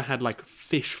if you've ever had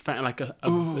fish fat, like a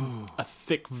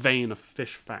thick vein of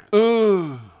fish fat.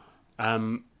 Ooh.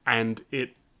 And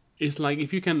it is like,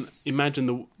 if you can imagine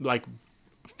the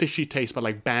fishy taste,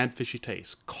 but bad fishy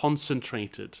taste,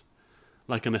 concentrated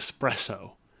like an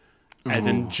espresso, and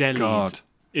then jellied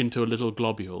into a little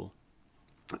globule.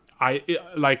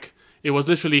 It was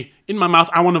literally in my mouth.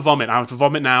 I want to vomit. I want to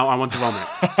vomit now. I want to vomit.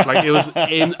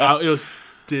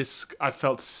 I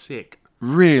felt sick.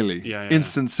 Really? Yeah.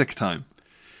 Instant sick time.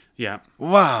 Yeah.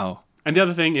 Wow. And the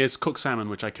other thing is cooked salmon,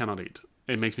 which I cannot eat.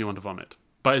 It makes me want to vomit.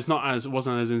 But it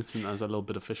wasn't as instant as a little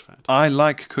bit of fish fat. I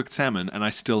like cooked salmon, and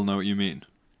I still know what you mean.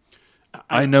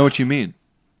 I know what you mean.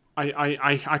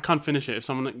 I can't finish it. If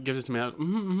someone gives it to me,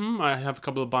 I have a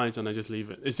couple of bites and I just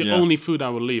leave it. It's the only food I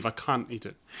will leave. I can't eat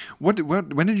it.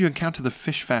 When did you encounter the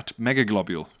fish fat mega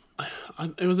globule?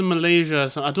 It was in Malaysia,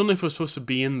 so I don't know if it was supposed to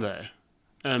be in there.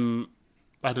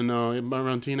 I don't know,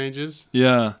 around teenagers?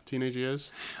 Yeah. Teenage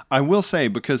years? I will say,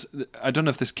 because I don't know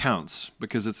if this counts,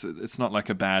 because it's not like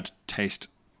a bad taste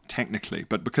technically,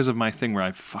 but because of my thing where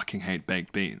I fucking hate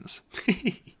baked beans.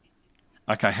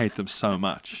 I hate them so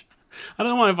much. I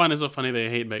don't know why I find it so funny they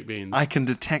hate baked beans. I can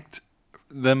detect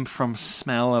them from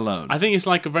smell alone. I think it's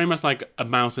like very much like a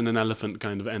mouse and an elephant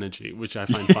kind of energy, which I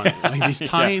find funny. Like these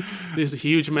tiny, this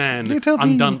huge man Little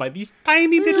undone bean. by these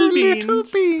tiny little beans. Little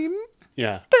bean.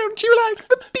 Yeah. Don't you like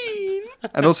the bean?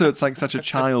 And also, it's like such a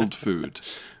child food.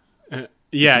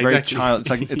 Yeah, It's very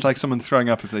exactly. It's like someone throwing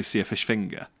up if they see a fish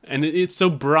finger. And it's so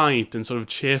bright and sort of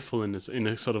cheerful in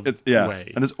a sort of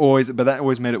way. And it's always, but that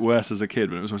always made it worse as a kid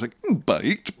when it was always like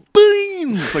baked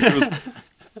beans. Like it was,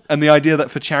 and the idea that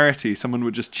for charity someone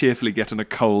would just cheerfully get in a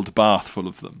cold bath full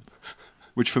of them,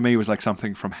 which for me was like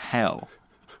something from hell.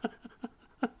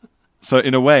 So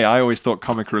in a way, I always thought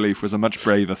comic relief was a much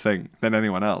braver thing than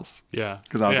anyone else. Yeah.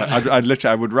 Because I was like,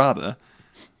 I would rather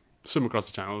swim across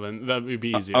the channel, then that would be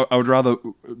easier. I would rather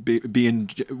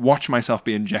watch myself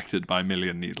be injected by a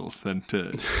million needles than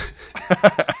to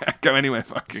go anywhere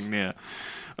fucking near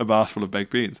a bath full of baked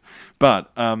beans.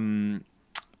 But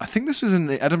I think this was in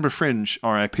the Edinburgh Fringe,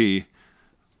 RIP,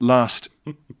 last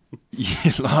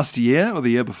year or the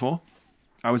year before.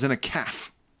 I was in a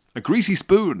caff, a greasy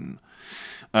spoon,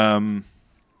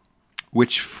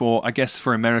 which I guess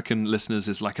for American listeners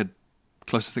is like a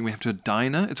closest thing we have to a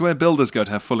diner. It's where builders go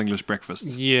to have full English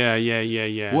breakfasts.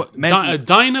 Yeah. What A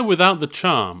diner without the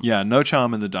charm. Yeah, no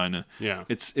charm in the diner. Yeah.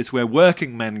 It's where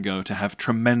working men go to have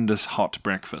tremendous hot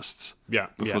breakfasts. Yeah,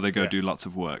 Before they go do lots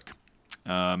of work.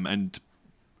 And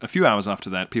a few hours after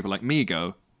that, people like me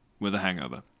go with a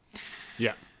hangover.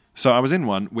 Yeah. So I was in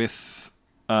one with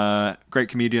great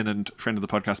comedian and friend of the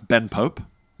podcast, Ben Pope.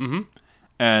 Mm-hmm.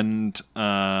 And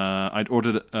I'd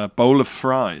ordered a bowl of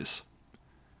fries.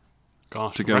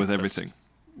 Gosh, to go with breakfast. everything.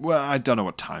 Well, I don't know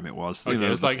what time it was. Okay,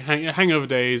 it's like hangover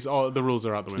days. All the rules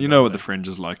are out the window. You know what the Fringe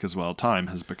is like as well. Time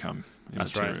has become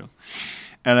That's immaterial. right.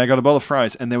 And I got a bowl of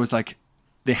fries, and there was like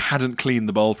they hadn't cleaned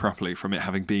the bowl properly from it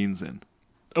having beans in.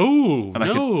 Oh, And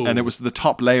no. and it was the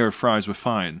top layer of fries were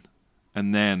fine,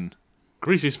 and then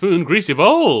Greasy spoon, greasy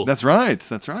bowl. that's right.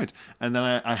 And then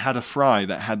I had a fry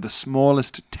that had the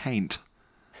smallest taint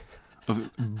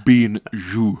of bean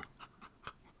jus.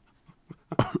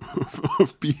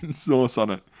 of bean sauce on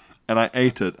it, and I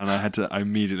ate it, and I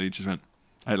immediately just went,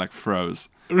 I like froze.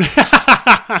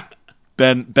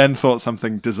 Ben thought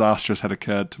something disastrous had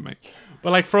occurred to me.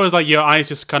 But like froze, like your eyes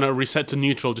just kind of reset to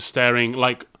neutral, just staring,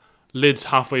 like lids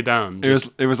halfway down.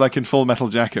 It was like in Full Metal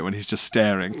Jacket when he's just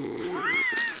staring.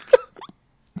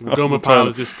 Gomer Pyle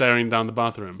is just staring down the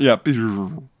bathroom. Yeah.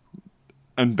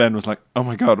 And Ben was like, "Oh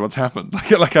my god, what's happened?"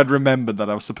 Like I'd remembered that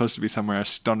I was supposed to be somewhere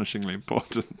astonishingly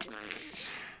important.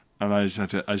 And I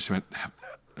just went, they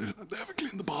haven't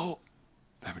cleaned the bowl.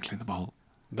 They haven't cleaned the bowl.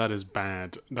 That is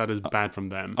bad. That is bad from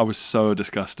them. I was so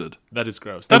disgusted. That is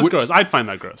gross. That is gross. I'd find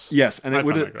that gross. Yes, and it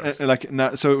would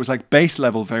so it was like base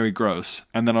level very gross,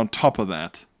 and then on top of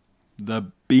that,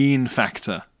 the bean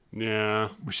factor, Yeah.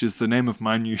 which is the name of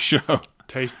my new show.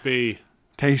 Taste B.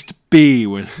 Taste B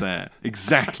was there.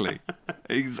 Exactly.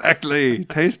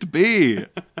 Taste B,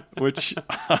 which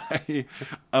I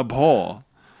abhor.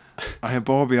 I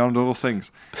abhor beyond all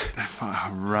things. That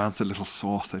rancid little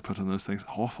sauce they put on those things.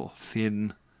 Awful.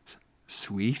 Thin.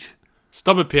 Sweet.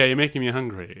 Stop it, Pierre. You're making me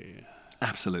hungry.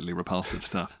 Absolutely repulsive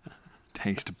stuff.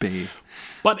 Taste B.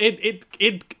 But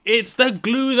it's the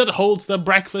glue that holds the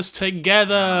breakfast together.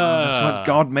 That's what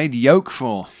God made yolk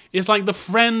for. It's like the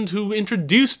friend who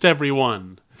introduced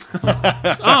everyone.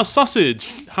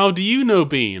 Sausage. How do you know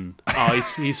Bean?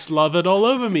 He's slathered all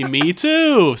over me. Me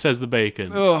too, says the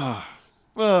bacon.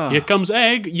 Here comes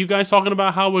Egg. You guys talking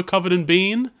about how we're covered in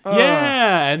bean?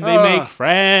 Yeah, and they make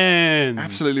friends.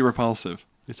 Absolutely repulsive.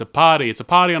 It's a party. It's a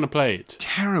party on a plate.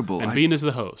 Terrible. And Bean is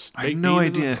the host. I have no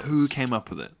idea who came up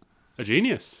with it. A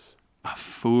genius. A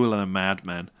fool and a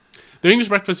madman. The English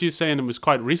breakfast you're saying was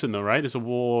quite recent though, right? It's a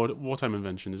wartime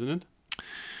invention, isn't it?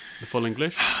 The full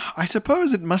English? I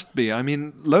suppose it must be. I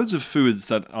mean, loads of foods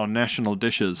that are national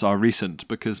dishes are recent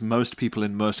because most people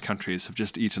in most countries have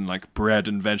just eaten like bread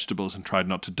and vegetables and tried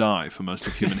not to die for most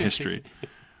of human history.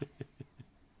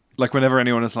 Like whenever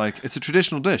anyone is like, it's a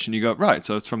traditional dish, and you go, right,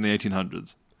 so it's from the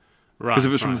 1800s. Right. Because if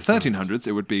it was from the 1300s,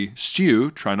 it would be stew,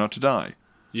 try not to die.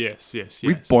 Yes.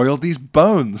 We boiled these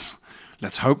bones.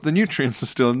 Let's hope the nutrients are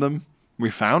still in them. We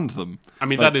found them. I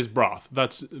mean, that is broth.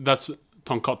 That's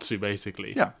tonkotsu,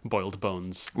 basically. Yeah. Boiled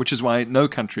bones. Which is why no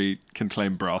country can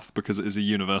claim broth, because it is a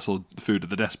universal food of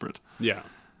the desperate. Yeah.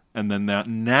 And then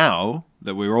now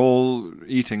that we're all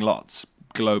eating lots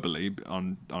globally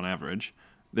on average,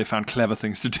 they found clever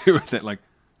things to do with it, like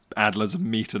add loads of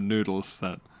meat and noodles.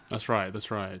 That's right.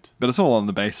 But it's all on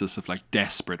the basis of like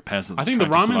desperate peasants. I think the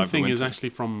trying to ramen survive the thing is winter. actually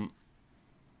from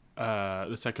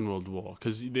the Second World War,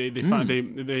 because they Hmm. found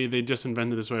they just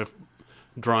invented this way of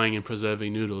drying and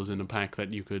preserving noodles in a pack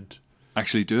that you could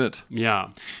actually do it. Yeah.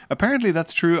 Apparently,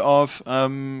 that's true of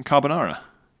carbonara.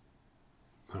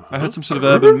 I heard some sort of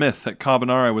urban myth that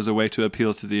carbonara was a way to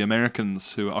appeal to the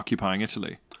Americans who were occupying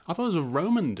Italy. I thought it was a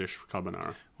Roman dish,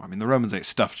 carbonara. I mean, the Romans ate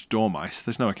stuffed dormice.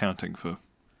 There's no accounting for...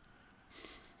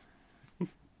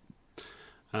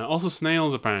 Also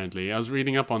snails, apparently. I was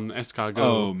reading up on escargot.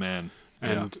 Oh, man.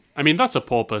 And, I mean, that's a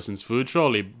poor person's food,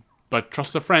 surely. But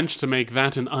trust the French to make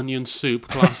that an onion soup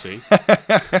classy.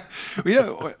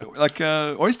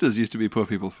 Oysters used to be poor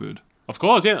people food. Of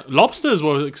course, yeah. Lobsters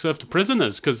were served to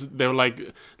prisoners because they were like,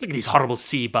 look at these horrible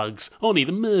sea bugs. Only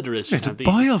the murderers should have these.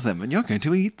 Boil them and you're going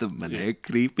to eat them and they're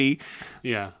creepy.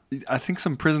 Yeah. I think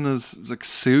some prisoners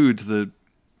sued the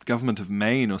government of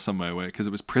Maine or somewhere because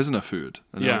it was prisoner food.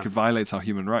 And it violates our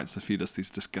human rights to feed us these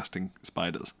disgusting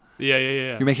spiders.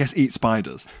 Yeah. You make us eat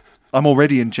spiders. I'm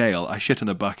already in jail. I shit in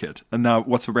a bucket. And now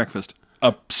what's for breakfast?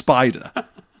 A spider.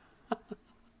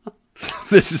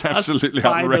 This is absolutely a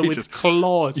spider outrageous. With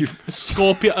claws.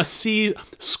 A sea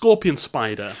scorpion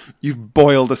spider. You've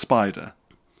boiled a spider.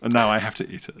 And now I have to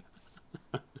eat it.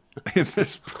 In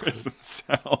this prison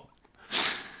cell.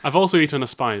 I've also eaten a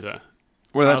spider.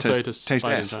 Well, that tastes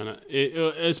S.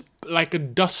 It's like a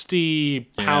dusty,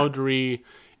 powdery... Yeah.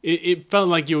 It felt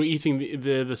like you were eating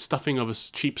the stuffing of a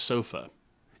cheap sofa.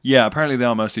 Yeah, apparently they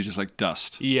are mostly just like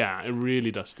dust. Yeah,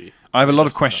 really dusty. I have a lot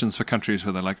of questions for countries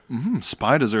where they're like,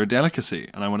 spiders are a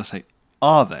delicacy. And I want to say,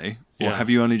 are they? Or have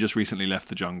you only just recently left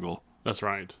the jungle? That's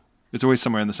right. It's always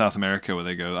somewhere in the South America where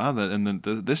they go,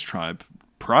 this tribe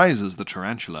prizes the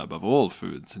tarantula above all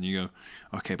foods. And you go,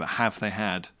 okay, but have they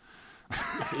had...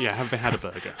 have they had a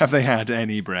burger? Have they had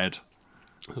any bread?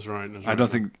 That's right. I don't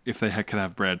think if they could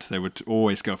have bread, they would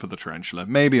always go for the tarantula.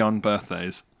 Maybe on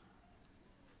birthdays.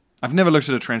 I've never looked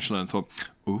at a tarantula and thought,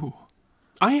 ooh.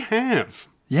 I have.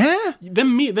 Yeah? They're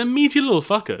meaty little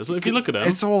fuckers. If you look at them.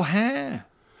 It's all hair.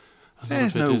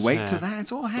 There's no weight to that.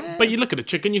 It's all hair. But you look at a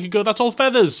chicken, you could go, that's all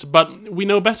feathers. But we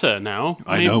know better now.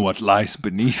 I know what lies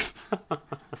beneath.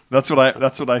 That's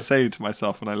what I say to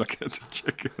myself when I look at a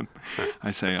chicken.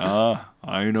 I say,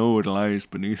 I know what lies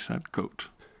beneath that coat.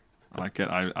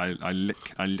 I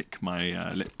lick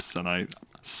my lips and I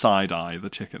side eye the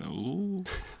chicken. Ooh.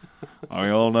 We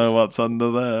all know what's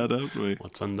under there, don't we?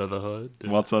 What's under the hood?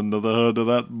 What's under the hood of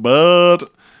that bird?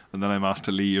 And then I'm asked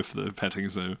to leave the petting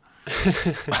zoo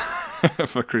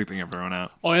for creeping everyone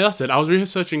out. Oh, yeah, that's it. I was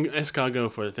researching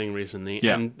escargot for a thing recently,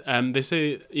 yeah. And they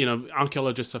say,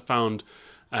 archaeologists have found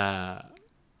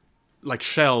like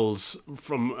shells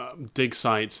from dig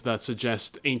sites that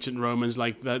suggest ancient Romans,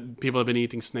 like that people have been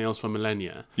eating snails for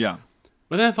millennia. Yeah.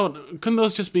 But then I thought, couldn't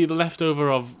those just be the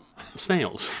leftover of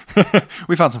snails?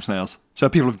 We found some snails, so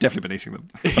people have definitely been eating them.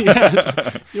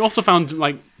 Yeah. You also found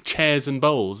like chairs and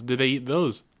bowls. Did they eat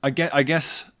those? I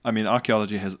guess. I mean,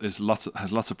 archaeology has lots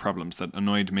of problems that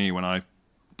annoyed me when I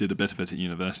did a bit of it at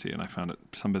university, and I found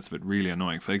some bits of it really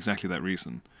annoying for exactly that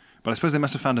reason. But I suppose they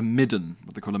must have found a midden,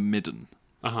 what they call a midden,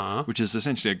 which is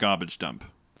essentially a garbage dump.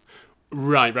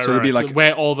 Right. So it'll be like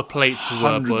where all the plates were.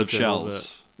 Hundreds of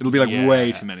shells. It'll be like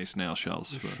way too many snail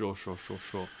shells. Sure.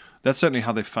 That's certainly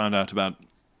how they found out about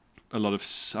a lot of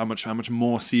how much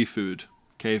more seafood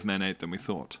cavemen ate than we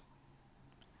thought.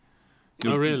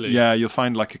 Oh, really? Yeah, you'll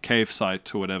find like a cave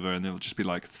site or whatever, and there'll just be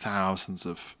like thousands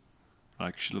of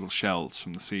like little shells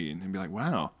from the sea, and you'll be like,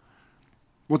 wow.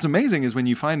 What's amazing is when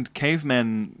you find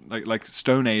cavemen like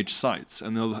Stone Age sites,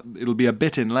 and it'll be a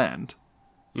bit inland,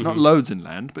 not loads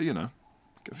inland, but a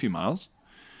few miles.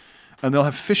 And they'll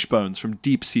have fish bones from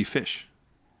deep sea fish.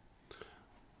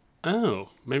 Oh,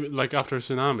 maybe like after a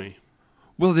tsunami.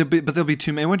 Well, there'll be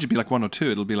too many. It won't just be like one or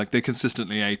two. It'll be like they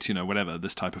consistently ate, whatever,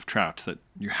 this type of trout that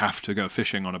you have to go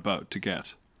fishing on a boat to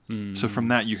get. So from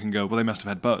that you can go, well, they must have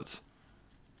had boats.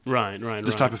 Right.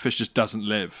 This type of fish just doesn't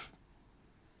live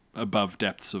above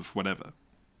depths of whatever.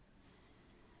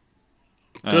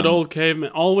 Good old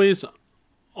caveman. Always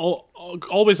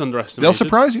underestimated. They'll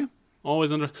surprise you.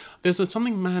 There's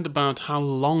something mad about how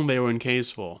long they were in caves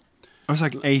for. It was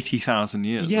like 80,000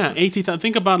 years. Yeah, 80,000.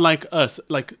 Think about like us,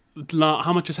 like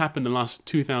how much has happened in the last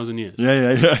 2,000 years.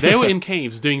 Yeah. They were in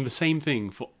caves doing the same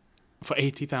thing for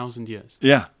 80,000 years.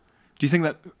 Yeah. Do you think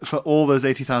that for all those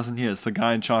 80,000 years, the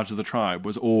guy in charge of the tribe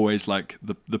was always like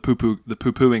the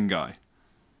poo-pooing guy?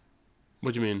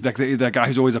 What do you mean? Like the guy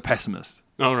who's always a pessimist.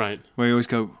 Oh, right. Where you always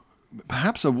go,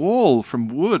 perhaps a wall from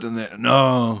wood, and then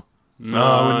no, it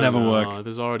would never work.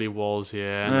 There's already walls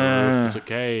here. No, it's a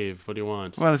cave. What do you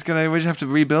want? Well, we just have to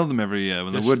rebuild them every year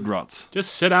when the wood rots.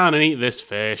 Just sit down and eat this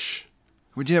fish.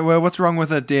 What's wrong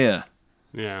with a deer?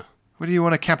 Yeah. What do you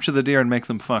want to capture the deer and make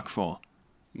them fuck for?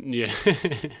 Yeah.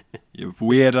 You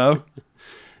weirdo.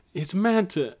 It's mad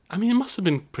to... I mean, it must have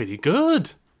been pretty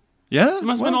good. Yeah? It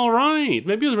must have been all right.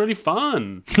 Maybe it was really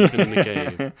fun living in the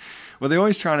cave. Well, they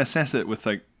always try and assess it with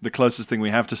like the closest thing we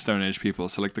have to Stone Age people.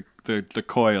 So like the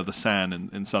Khoi or the San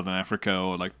in southern Africa,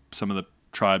 or like some of the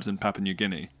tribes in Papua New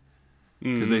Guinea.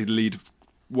 Because they lead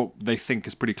what they think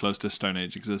is pretty close to Stone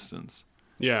Age existence.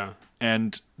 Yeah.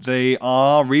 And they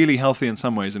are really healthy in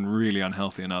some ways and really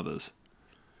unhealthy in others.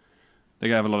 They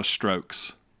have a lot of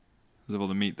strokes because of all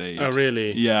the meat they eat. Oh,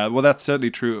 really? Yeah, well, that's certainly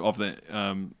true of the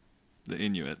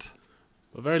Inuit.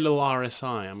 But very little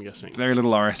RSI, I'm guessing. Very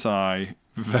little RSI,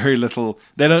 very little...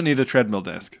 They don't need a treadmill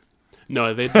desk. No,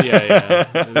 yeah.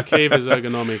 The cave is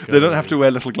ergonomic. They don't have to wear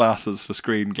little glasses for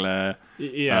screen glare.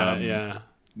 Yeah.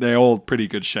 They're all pretty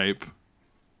good shape.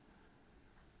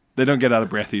 They don't get out of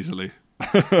breath easily.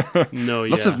 No,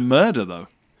 Lots of murder, though,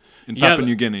 in Papua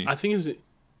New Guinea. I think it's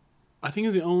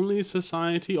the only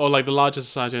society, or like the largest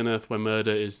society on Earth, where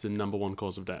murder is the number one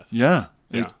cause of death. Yeah.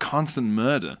 It's constant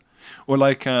murder. Or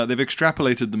like they've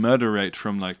extrapolated the murder rate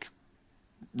from like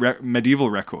medieval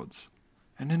records.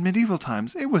 And in medieval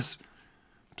times, it was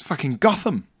fucking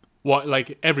Gotham. What,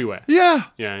 like everywhere? Yeah.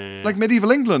 Yeah. Like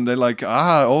medieval England, they're like,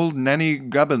 old Nanny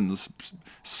Gubbins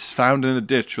found in a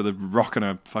ditch with a rock in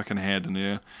her fucking head.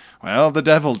 And well, the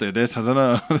devil did it. I don't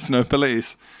know. There's no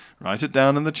police. Write it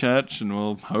down in the church and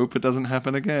we'll hope it doesn't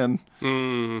happen again.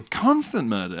 Constant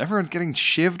murder. Everyone's getting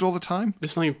shivved all the time.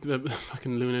 It's like the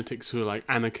fucking lunatics who are like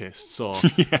anarchists, or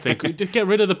they could just get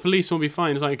rid of the police and we'll be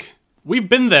fine. It's like, we've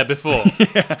been there before.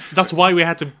 That's why we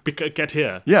had to get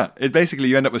here. Yeah, it basically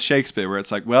you end up with Shakespeare, where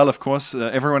it's like, well, of course,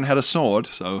 everyone had a sword,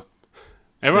 so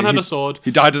everyone had a sword.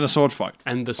 He died in a sword fight,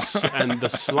 and the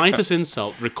slightest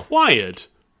insult required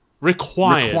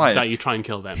that you try and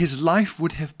kill them. His life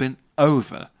would have been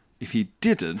over if he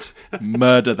didn't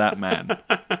murder that man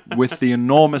with the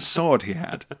enormous sword he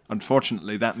had.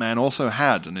 Unfortunately, that man also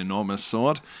had an enormous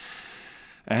sword,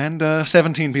 and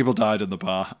 17 people died in the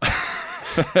bar.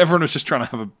 Everyone was just trying to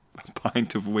have a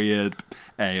pint of weird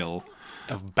ale.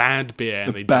 Of bad beer,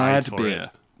 and they died for it.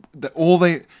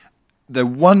 The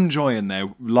one joy in their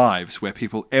lives where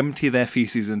people empty their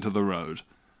feces into the road.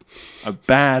 A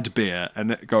bad beer,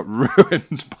 and it got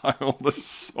ruined by all the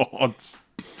swords.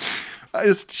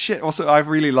 Also, I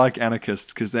really like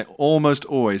anarchists because they're almost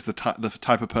always the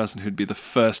type of person who'd be the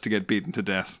first to get beaten to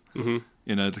death. The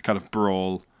kind of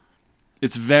brawl.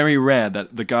 It's very rare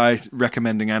that the guy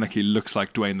recommending anarchy looks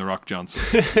like Dwayne "The Rock" Johnson.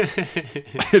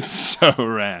 It's so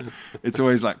rare. It's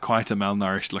always like quite a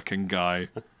malnourished looking guy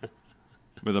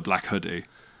with a black hoodie.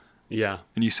 Yeah.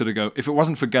 And you sort of go, if it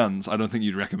wasn't for guns, I don't think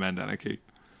you'd recommend anarchy.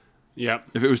 Yeah.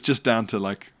 If it was just down to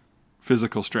like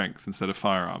physical strength instead of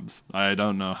firearms, I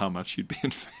don't know how much you'd be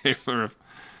in favor of.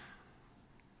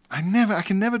 I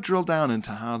can never drill down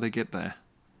into how they get there.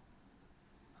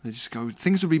 They just go,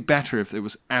 things would be better if there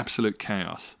was absolute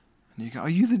chaos. And you go, are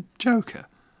you the Joker?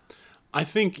 I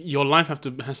think your life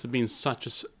has to be in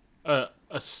such a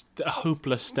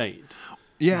hopeless state.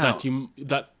 Yeah.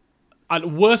 That at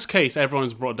worst case,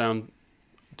 everyone's brought down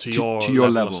to your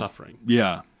level of suffering.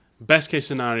 Yeah. Best case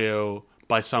scenario,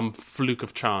 by some fluke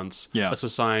of chance, a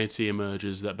society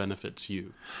emerges that benefits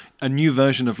you. A new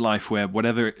version of life where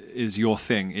whatever is your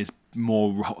thing is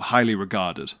more highly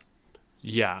regarded.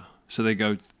 Yeah. So they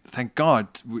go, thank God,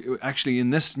 actually in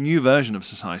this new version of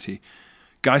society,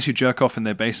 guys who jerk off in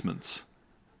their basements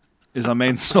is our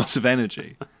main source of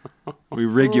energy. We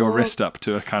rig your wrist up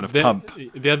to a kind of pump.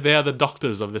 They are the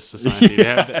doctors of this society.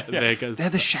 They're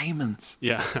the shamans.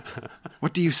 Yeah.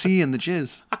 What do you see in the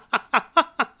jizz?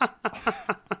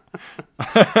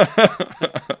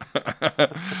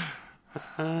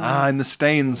 In the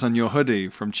stains on your hoodie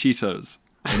from Cheetos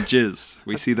and jizz,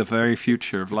 we see the very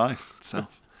future of life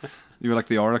itself. You're like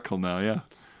the Oracle now, yeah.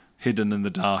 Hidden in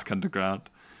the dark underground.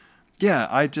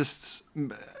 Yeah,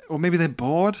 or maybe they're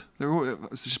bored.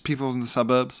 It's just people in the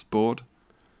suburbs bored.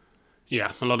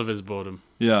 Yeah, a lot of it is boredom.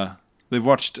 Yeah, they've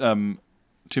watched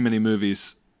too many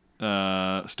movies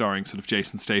starring sort of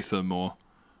Jason Statham or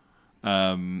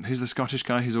who's the Scottish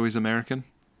guy who's always American?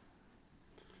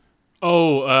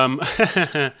 Oh,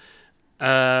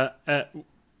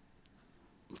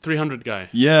 300 guy.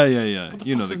 Yeah.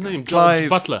 You know the guy. Name? Clive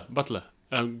Butler.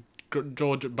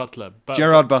 George Butler.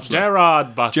 Gerard Butler.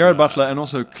 Gerard Butler, and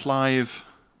also Clive.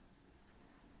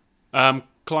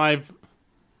 Clive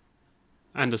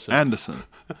Anderson.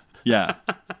 Yeah.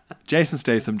 Jason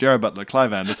Statham, Gerard Butler,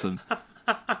 Clive Anderson.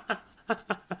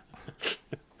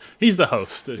 He's the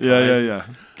host. Yeah.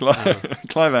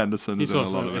 Clive Anderson he is in a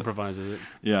lot of it. He improvises it.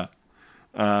 Yeah.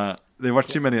 They've watched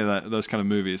too many of those kind of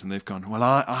movies, and they've gone, well,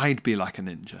 I'd be like a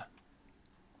ninja.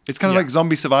 It's kind of like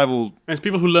zombie survival. And it's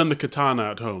people who learn the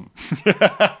katana at home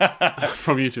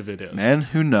from YouTube videos. Men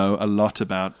who know a lot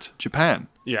about Japan.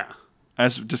 Yeah.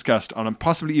 As discussed on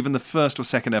possibly even the first or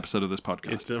second episode of this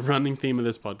podcast. It's a running theme of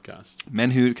this podcast.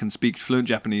 Men who can speak fluent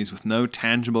Japanese with no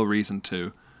tangible reason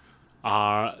to.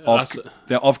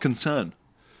 They're of concern.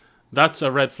 That's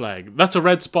a red flag. That's a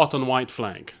red spot on white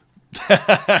flag.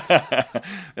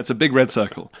 It's a big red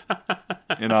circle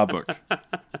in our book.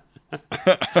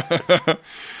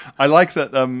 I like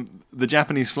that the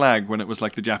Japanese flag, when it was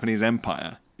like the Japanese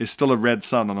Empire, is still a red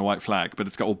sun on a white flag, but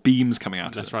it's got all beams coming out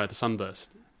of it. That's right, the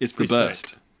sunburst. It's the burst.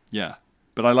 Sick. Yeah.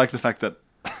 But I like the fact that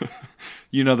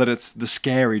you know that it's the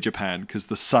scary Japan because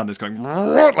the sun is going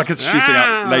like it's shooting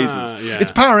out lasers. Yeah.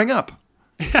 It's powering up.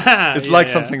 It's like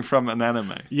something from an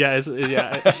anime. Yeah,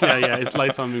 it's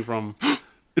like something from...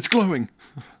 It's glowing.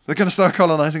 They're going to start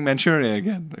colonizing Manchuria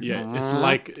again. Yeah,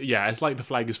 it's like the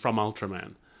flag is from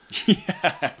Ultraman.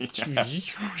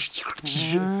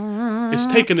 It's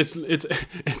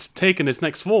taken its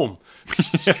next form.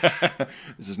 This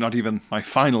is not even my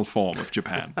final form of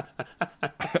Japan.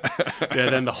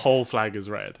 Then the whole flag is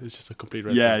red. It's just a complete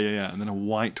red. Yeah, and then a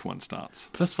white one starts.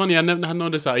 But that's funny. I never had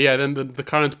noticed that. Yeah, then the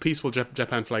current peaceful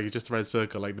Japan flag is just a red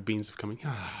circle, like the beams have coming.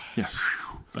 Yeah,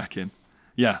 back in.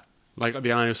 Yeah. Like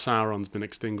the Eye of Sauron's been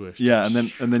extinguished. Yeah,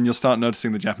 and then you'll start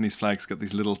noticing the Japanese flag's got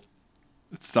these little.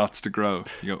 It starts to grow.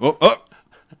 You go, oh,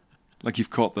 like you've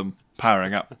caught them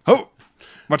powering up. Oh,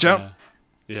 watch out!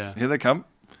 Yeah, here they come.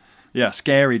 Yeah,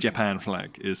 scary Japan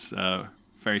flag is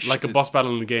very like a boss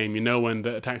battle in the game. You know when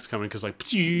the attack's coming because like,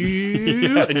 and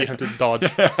you have to dodge.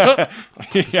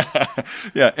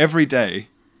 Yeah. Every day,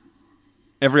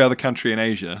 every other country in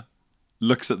Asia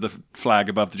looks at the flag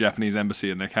above the Japanese embassy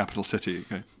in their capital city.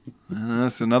 Okay,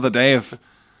 that's another day of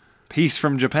peace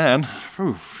from Japan.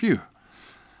 Ooh, phew.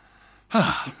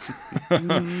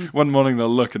 One morning they'll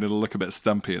look and it'll look a bit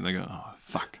stumpy and they go, oh,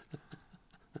 fuck.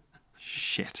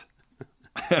 Shit.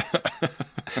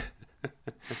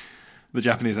 The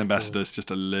Japanese ambassador is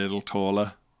just a little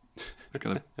taller.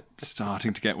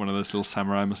 Starting to get one of those little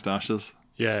samurai moustaches.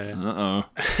 Yeah.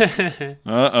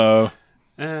 Uh-oh.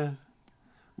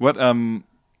 What,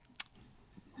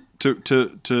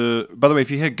 to by the way, if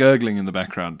you hear gurgling in the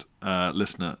background,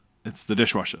 listener, it's the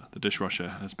dishwasher. The dishwasher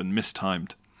has been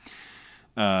mistimed.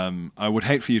 I would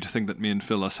hate for you to think that me and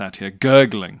Phil are sat here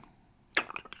gurgling.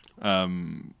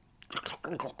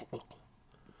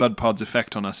 Bud Pod's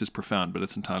effect on us is profound, but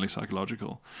it's entirely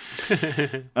psychological.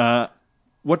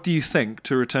 What do you think,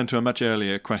 to return to a much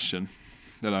earlier question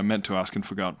that I meant to ask and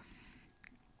forgot,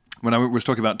 when I was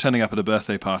talking about turning up at a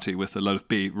birthday party with a load of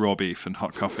raw beef and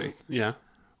hot coffee? Yeah.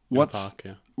 What's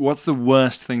the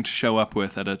worst thing to show up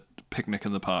with at a picnic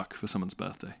in the park for someone's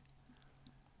birthday?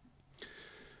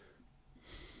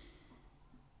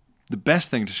 The best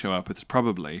thing to show up with is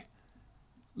probably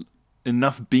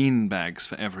enough bean bags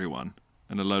for everyone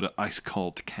and a load of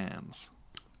ice-cold cans.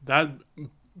 That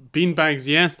bean bags,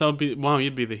 yes, that would be... Wow,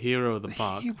 you'd be the hero of the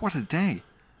park. What a day.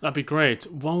 That'd be great.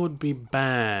 What would be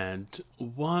bad?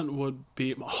 What would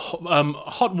be...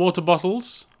 hot water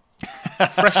bottles.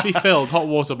 Freshly filled hot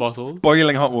water bottles.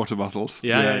 Boiling hot water bottles.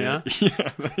 Yeah.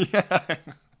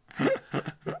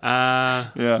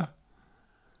 Yeah.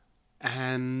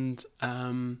 And...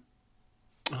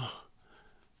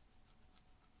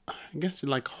 I guess you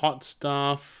like hot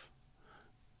stuff.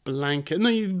 Blankets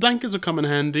will come in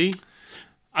handy.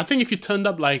 I think if you turned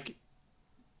up like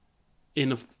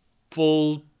in a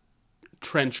full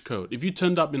trench coat, if you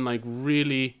turned up in like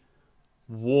really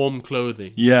warm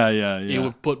clothing,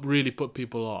 it would really put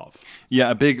people off.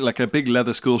 Yeah, a big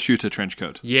leather school shooter trench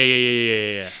coat.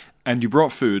 Yeah. And you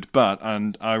brought food,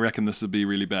 and I reckon this would be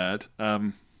really bad.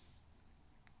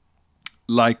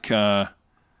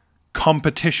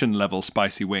 Competition level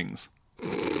spicy wings.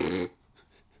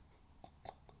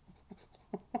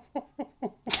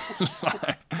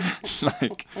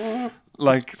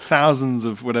 like thousands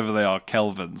of whatever they are,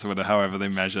 kelvins, or however they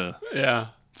measure. Yeah.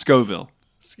 Scoville.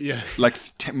 Yeah. Like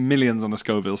millions on the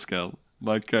Scoville scale.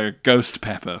 Like ghost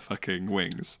pepper fucking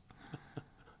wings.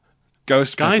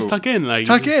 Ghost Guys, pepper.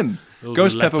 tuck in.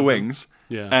 Ghost pepper wings.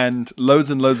 Yeah. And loads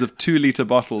of 2-liter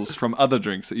bottles from other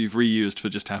drinks that you've reused for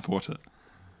just tap water.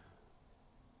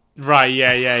 Right,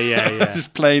 yeah.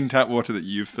 Just plain tap water that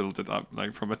you've filled it up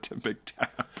like from a big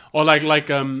tap. Or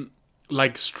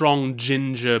like strong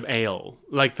ginger ale,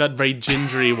 like that very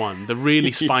gingery one, the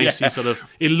really spicy sort of.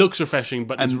 It looks refreshing,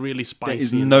 but it's really spicy. There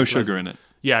is no sugar in it.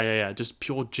 Yeah, just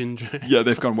pure ginger. Yeah,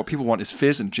 they've gone. What people want is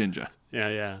fizz and ginger.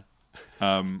 Yeah.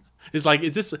 It's like,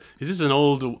 is this an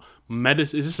old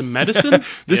medicine? Is this a medicine?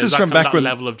 This is from back when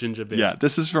level of ginger beer. Yeah,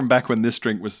 this is from back when this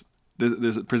drink was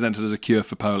this is presented as a cure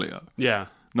for polio, Yeah.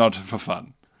 not for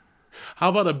fun. How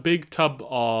about a big tub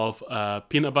of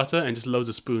peanut butter and just loads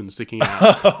of spoons sticking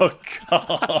out? Oh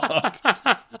God!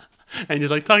 And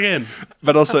just like tuck in.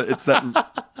 But also, it's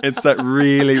that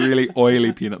really, really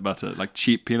oily peanut butter, like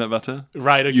cheap peanut butter.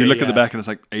 Right, okay, You look at yeah. the back and it's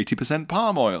like 80%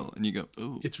 palm oil, and you go,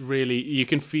 ooh. It's really, you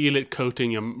can feel it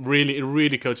coating your, it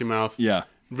really coats your mouth. Yeah.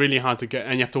 Really hard to get,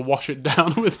 and you have to wash it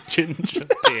down with ginger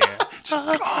beer.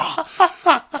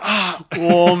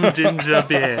 Warm ginger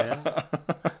beer.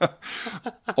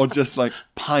 Or just like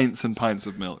pints and pints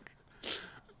of milk.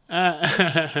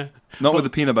 Not with the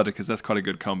peanut butter, because that's quite a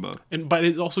good combo. But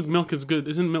it's also, milk is good.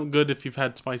 Isn't milk good if you've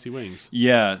had spicy wings?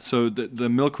 Yeah, so the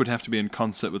milk would have to be in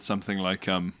concert with something like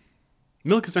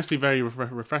Milk is actually very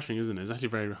refreshing, isn't it? It's actually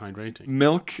very hydrating.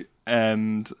 milk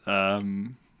and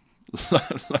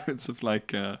loads of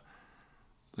like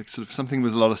sort of something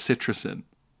with a lot of citrus in.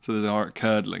 So there's a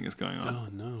curdling is going on. Oh,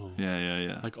 no.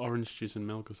 Yeah. Like orange juice and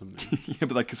milk or something. Yeah,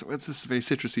 but like it's this very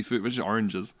citrusy food, which is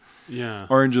oranges. Yeah.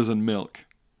 Oranges and milk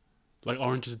Like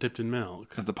oranges dipped in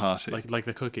milk. at the party. Like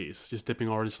the cookies, just dipping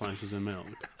orange slices in milk.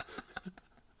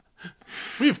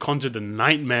 We have conjured a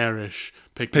nightmarish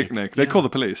picnic. They Yeah. call the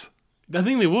police. I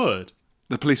think they would.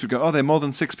 The police would go, oh, there are more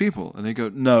than 6 people. And they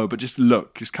go, no, but just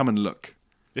look. Just come and look.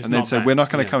 It's And they'd not say, that- we're not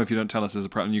going to yeah. come if you don't tell us there's a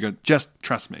problem. And you go, just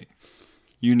trust me.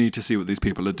 You need to see what these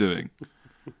people are doing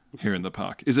here in the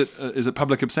park. Is it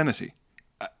public obscenity?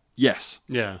 Yes.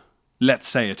 Yeah. Let's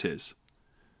say it is.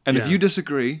 And if Yeah. you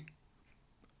disagree,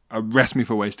 arrest me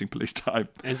for wasting police time.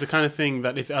 And it's the kind of thing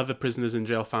that if other prisoners in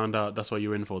jail found out that's what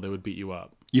you're in for, they would beat you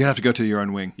up. You have to go to your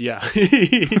own wing. Yeah.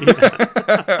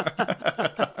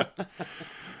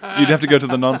 You'd have to go to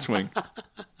the non-swing.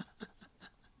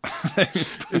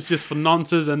 It's just for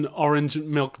nonces and orange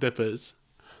milk dippers.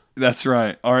 That's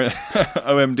right. Or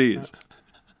OMDs.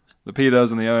 The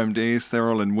pedos and the OMDs, they're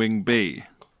all in Wing B.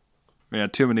 We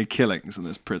had too many killings in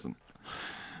this prison.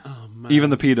 Oh, man. Even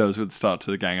the pedos would start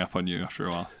to gang up on you after a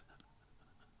while.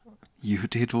 You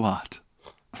did what?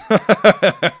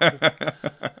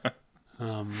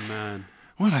 Oh, man.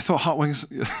 What? I thought hot wings...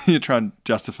 You try and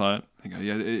justify it. You go,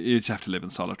 yeah, you just have to live in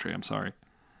solitary. I'm sorry.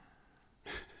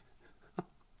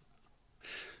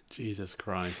 Jesus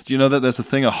Christ. Do you know that there's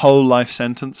a whole life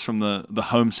sentence from the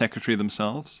Home Secretary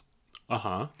themselves?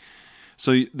 Uh-huh.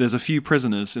 So there's a few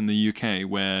prisoners in the UK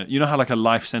where... You know how like a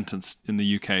life sentence in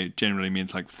the UK generally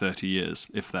means like 30 years,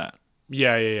 if that?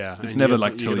 Yeah. It's And never you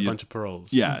like get, till you get you- a bunch of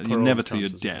paroles. Yeah, you Parole never till you're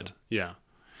chances, or dead. whatever. Yeah.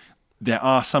 There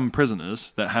are some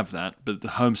prisoners that have that, but the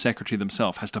Home Secretary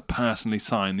themselves has to personally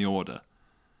sign the order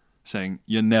saying,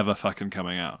 you're never fucking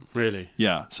coming out. Really?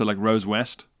 Yeah, so like Rose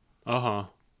West, Uh-huh.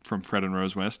 from Fred and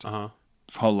Rose West, Uh-huh.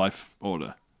 whole life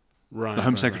order. Right. The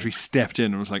Home right, Secretary stepped in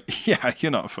and was like, yeah,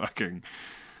 you're not fucking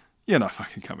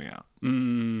coming out.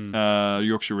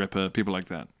 Yorkshire Ripper, people like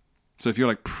that. So if you're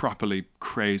like properly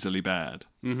crazily bad,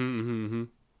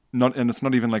 not, and it's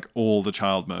not even like all the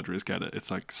child murderers get it,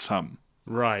 it's like some.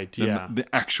 Right, Then yeah. the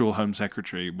actual Home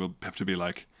Secretary will have to be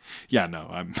like, yeah, no,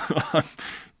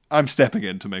 I'm stepping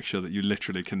in to make sure that you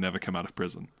literally can never come out of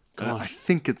prison. I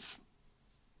think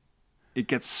it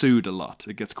gets sued a lot.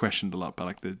 It gets questioned a lot by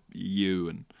like the EU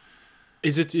and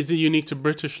Is it unique to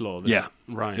British law? yeah,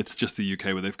 Right. It's just the UK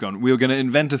where they've gone, we're going to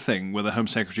invent a thing where the Home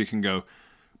Secretary can go,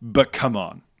 but come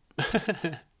on.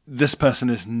 This person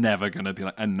is never going to be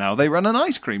like, and now they run an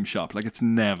ice cream shop. Like it's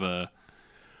never,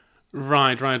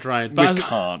 Right. But we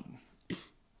can't.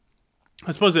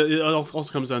 I suppose it also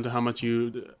comes down to how much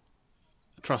you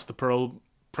trust the parole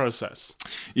process.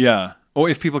 Yeah. Or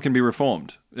if people can be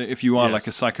reformed. If you are Yes. like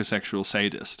a psychosexual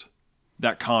sadist,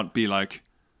 that can't be like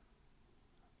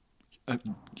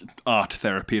art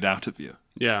therapied out of you.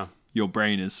 Yeah. Your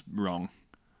brain is wrong.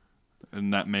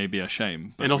 And that may be a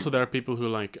shame. But And also there are people who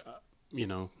like,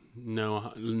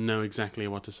 know exactly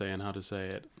what to say and how to say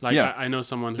it. Like Yeah. I know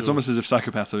someone who... it's almost as if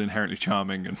psychopaths are inherently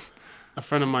charming and A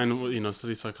friend of mine,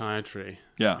 studies psychiatry.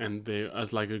 Yeah. And they,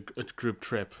 as like a group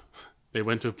trip, they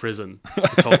went to a prison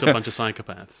to talk to a bunch of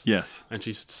psychopaths. yes. And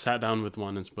she sat down with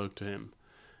one and spoke to him.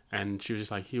 And she was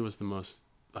just like, he was the most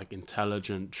like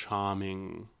intelligent,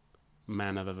 charming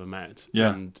man I've ever met.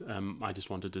 Yeah. And I just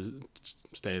wanted to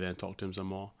stay there and talk to him some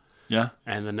more. Yeah.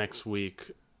 And the next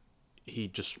week, he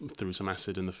just threw some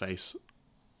acid in the face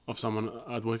of someone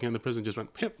working in the prison. Just went,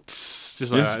 hip, tss,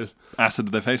 just like Yeah. that.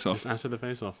 Acid their face off. Just acid the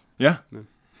face off. Yeah.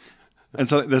 And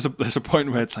so there's a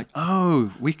point where it's like,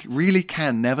 oh, we really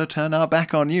can never turn our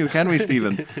back on you, can we,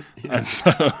 Stephen? And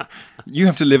so you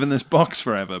have to live in this box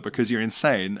forever because you're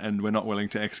insane and we're not willing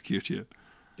to execute you.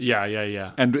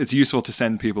 Yeah. And it's useful to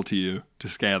send people to you to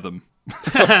scare them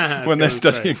when they're That's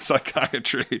studying great.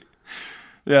 psychiatry.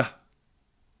 Yeah.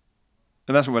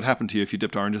 And that's what would happen to you if you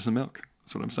dipped oranges in milk.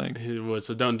 That's what I'm saying. It would,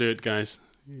 so don't do it, guys.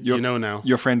 You know now.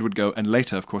 Your friend would go, and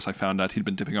later, of course, I found out he'd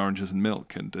been dipping oranges in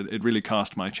milk, and it really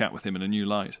cast my chat with him in a new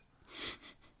light.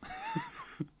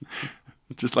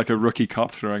 Just like a rookie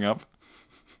cop throwing up,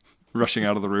 rushing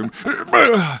out of the room.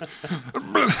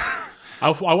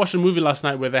 I watched a movie last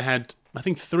night where they had, I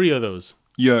think, 3 of those.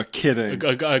 You're kidding.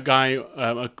 A guy,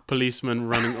 a policeman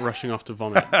rushing off to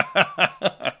vomit.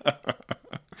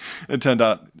 It turned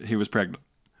out he was pregnant.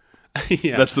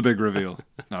 Yeah. That's the big reveal.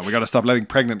 No, we got to stop letting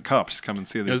pregnant cops come and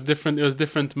see these. It was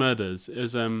different murders. It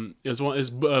was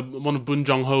one of Bong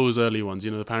Joon-ho's early ones.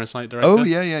 You know, the Parasite director. Oh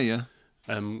yeah.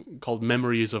 Called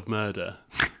Memories of Murder.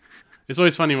 It's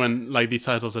always funny when like these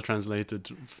titles are translated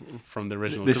from the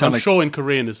original. Because I'm sure in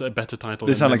Korean it's a better title.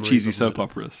 They sound like Memories cheesy of soap Murder.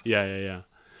 operas. Yeah.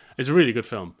 It's a really good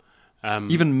film.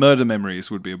 Even Murder Memories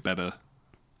would be a better.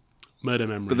 Murder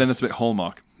Memories. But then it's a bit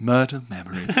Hallmark. Murder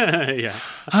Memories.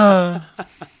 Yeah.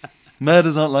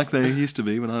 Murders aren't like they used to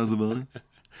be when I was a boy.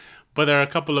 But there are a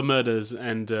couple of murders,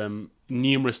 and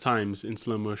numerous times in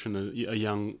slow motion,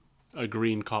 a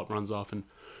green cop runs off and.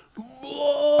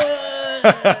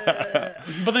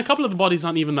 But then a couple of the bodies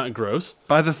aren't even that gross.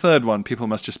 By the third one, people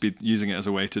must just be using it as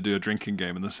a way to do a drinking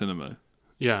game in the cinema.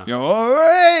 Yeah. You go, oh,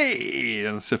 hey!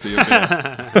 And a sip of your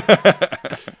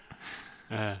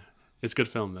beer. It's a good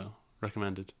film, though.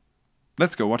 Recommended.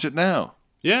 Let's go watch it now.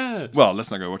 Yes. Well, let's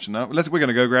not go watch it now. We're going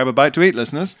to go grab a bite to eat,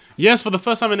 listeners. Yes, for the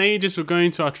first time in ages, we're going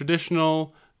to our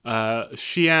traditional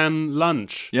Xi'an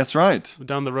lunch. That's right.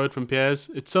 Down the road from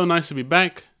Pierre's. It's so nice to be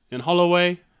back in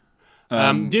Holloway.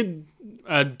 Do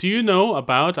you know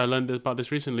about, I learned about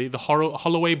this recently, the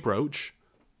Holloway brooch?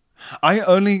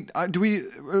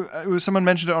 Someone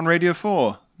mentioned it on Radio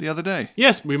 4 the other day.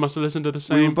 Yes, we must have listened to the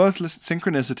same. We were both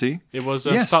synchronicity. It was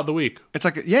yes. Start the Week. It's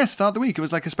like, Start the Week. It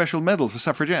was like a special medal for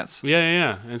suffragettes.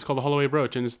 Yeah. And it's called the Holloway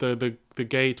brooch, and it's the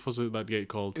gate, what's that gate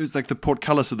called? It was like the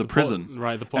portcullis of the prison.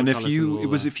 The portcullis.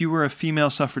 And if you were a female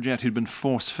suffragette who'd been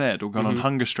force-fed or gone on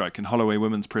hunger strike in Holloway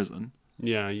Women's Prison,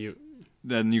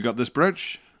 then you got this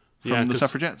brooch from the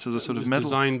suffragettes as a sort of medal.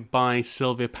 Designed by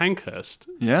Sylvia Pankhurst.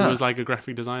 Yeah. Who was like a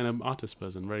graphic designer, artist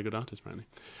person. Very good artist, apparently.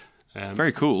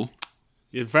 Very cool.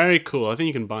 Yeah, very cool. I think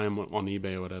you can buy them on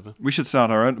eBay or whatever. We should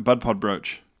start our own Bud Pod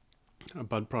brooch. A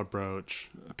Bud Pod brooch.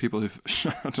 People who've,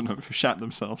 who've shat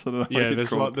themselves. I don't know. Yeah,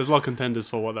 there's a lot of contenders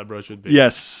for what that brooch would be.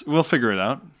 Yes, we'll figure it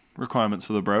out. Requirements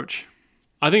for the brooch.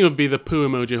 I think it would be the poo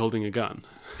emoji holding a gun.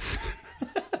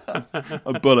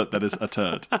 A bullet that is a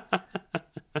turd.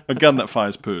 A gun that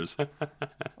fires poos.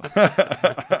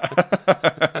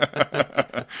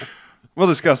 We'll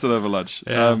discuss it over lunch.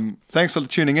 Yeah. Thanks for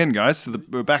tuning in, guys.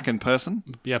 We're back in person.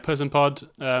 Yeah, Person Pod.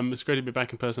 It's great to be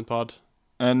back in Person Pod.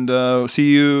 And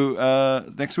see you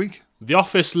next week. The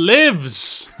Office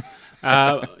lives!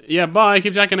 Bye.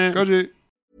 Keep jacking it. Go, G.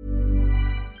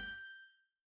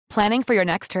 Planning for your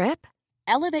next trip?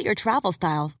 Elevate your travel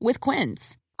style with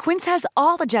Quince. Quince has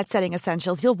all the jet-setting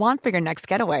essentials you'll want for your next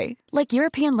getaway, like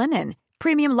European linen,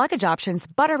 premium luggage options,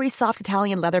 buttery soft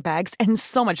Italian leather bags, and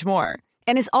so much more.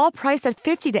 And is all priced at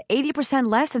 50 to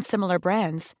 80% less than similar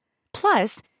brands.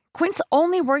 Plus, Quince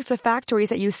only works with factories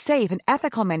that use safe and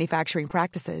ethical manufacturing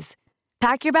practices.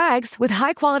 Pack your bags with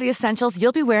high-quality essentials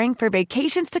you'll be wearing for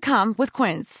vacations to come with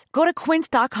Quince. Go to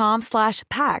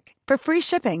quince.com/pack for free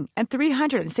shipping and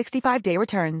 365-day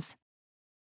returns.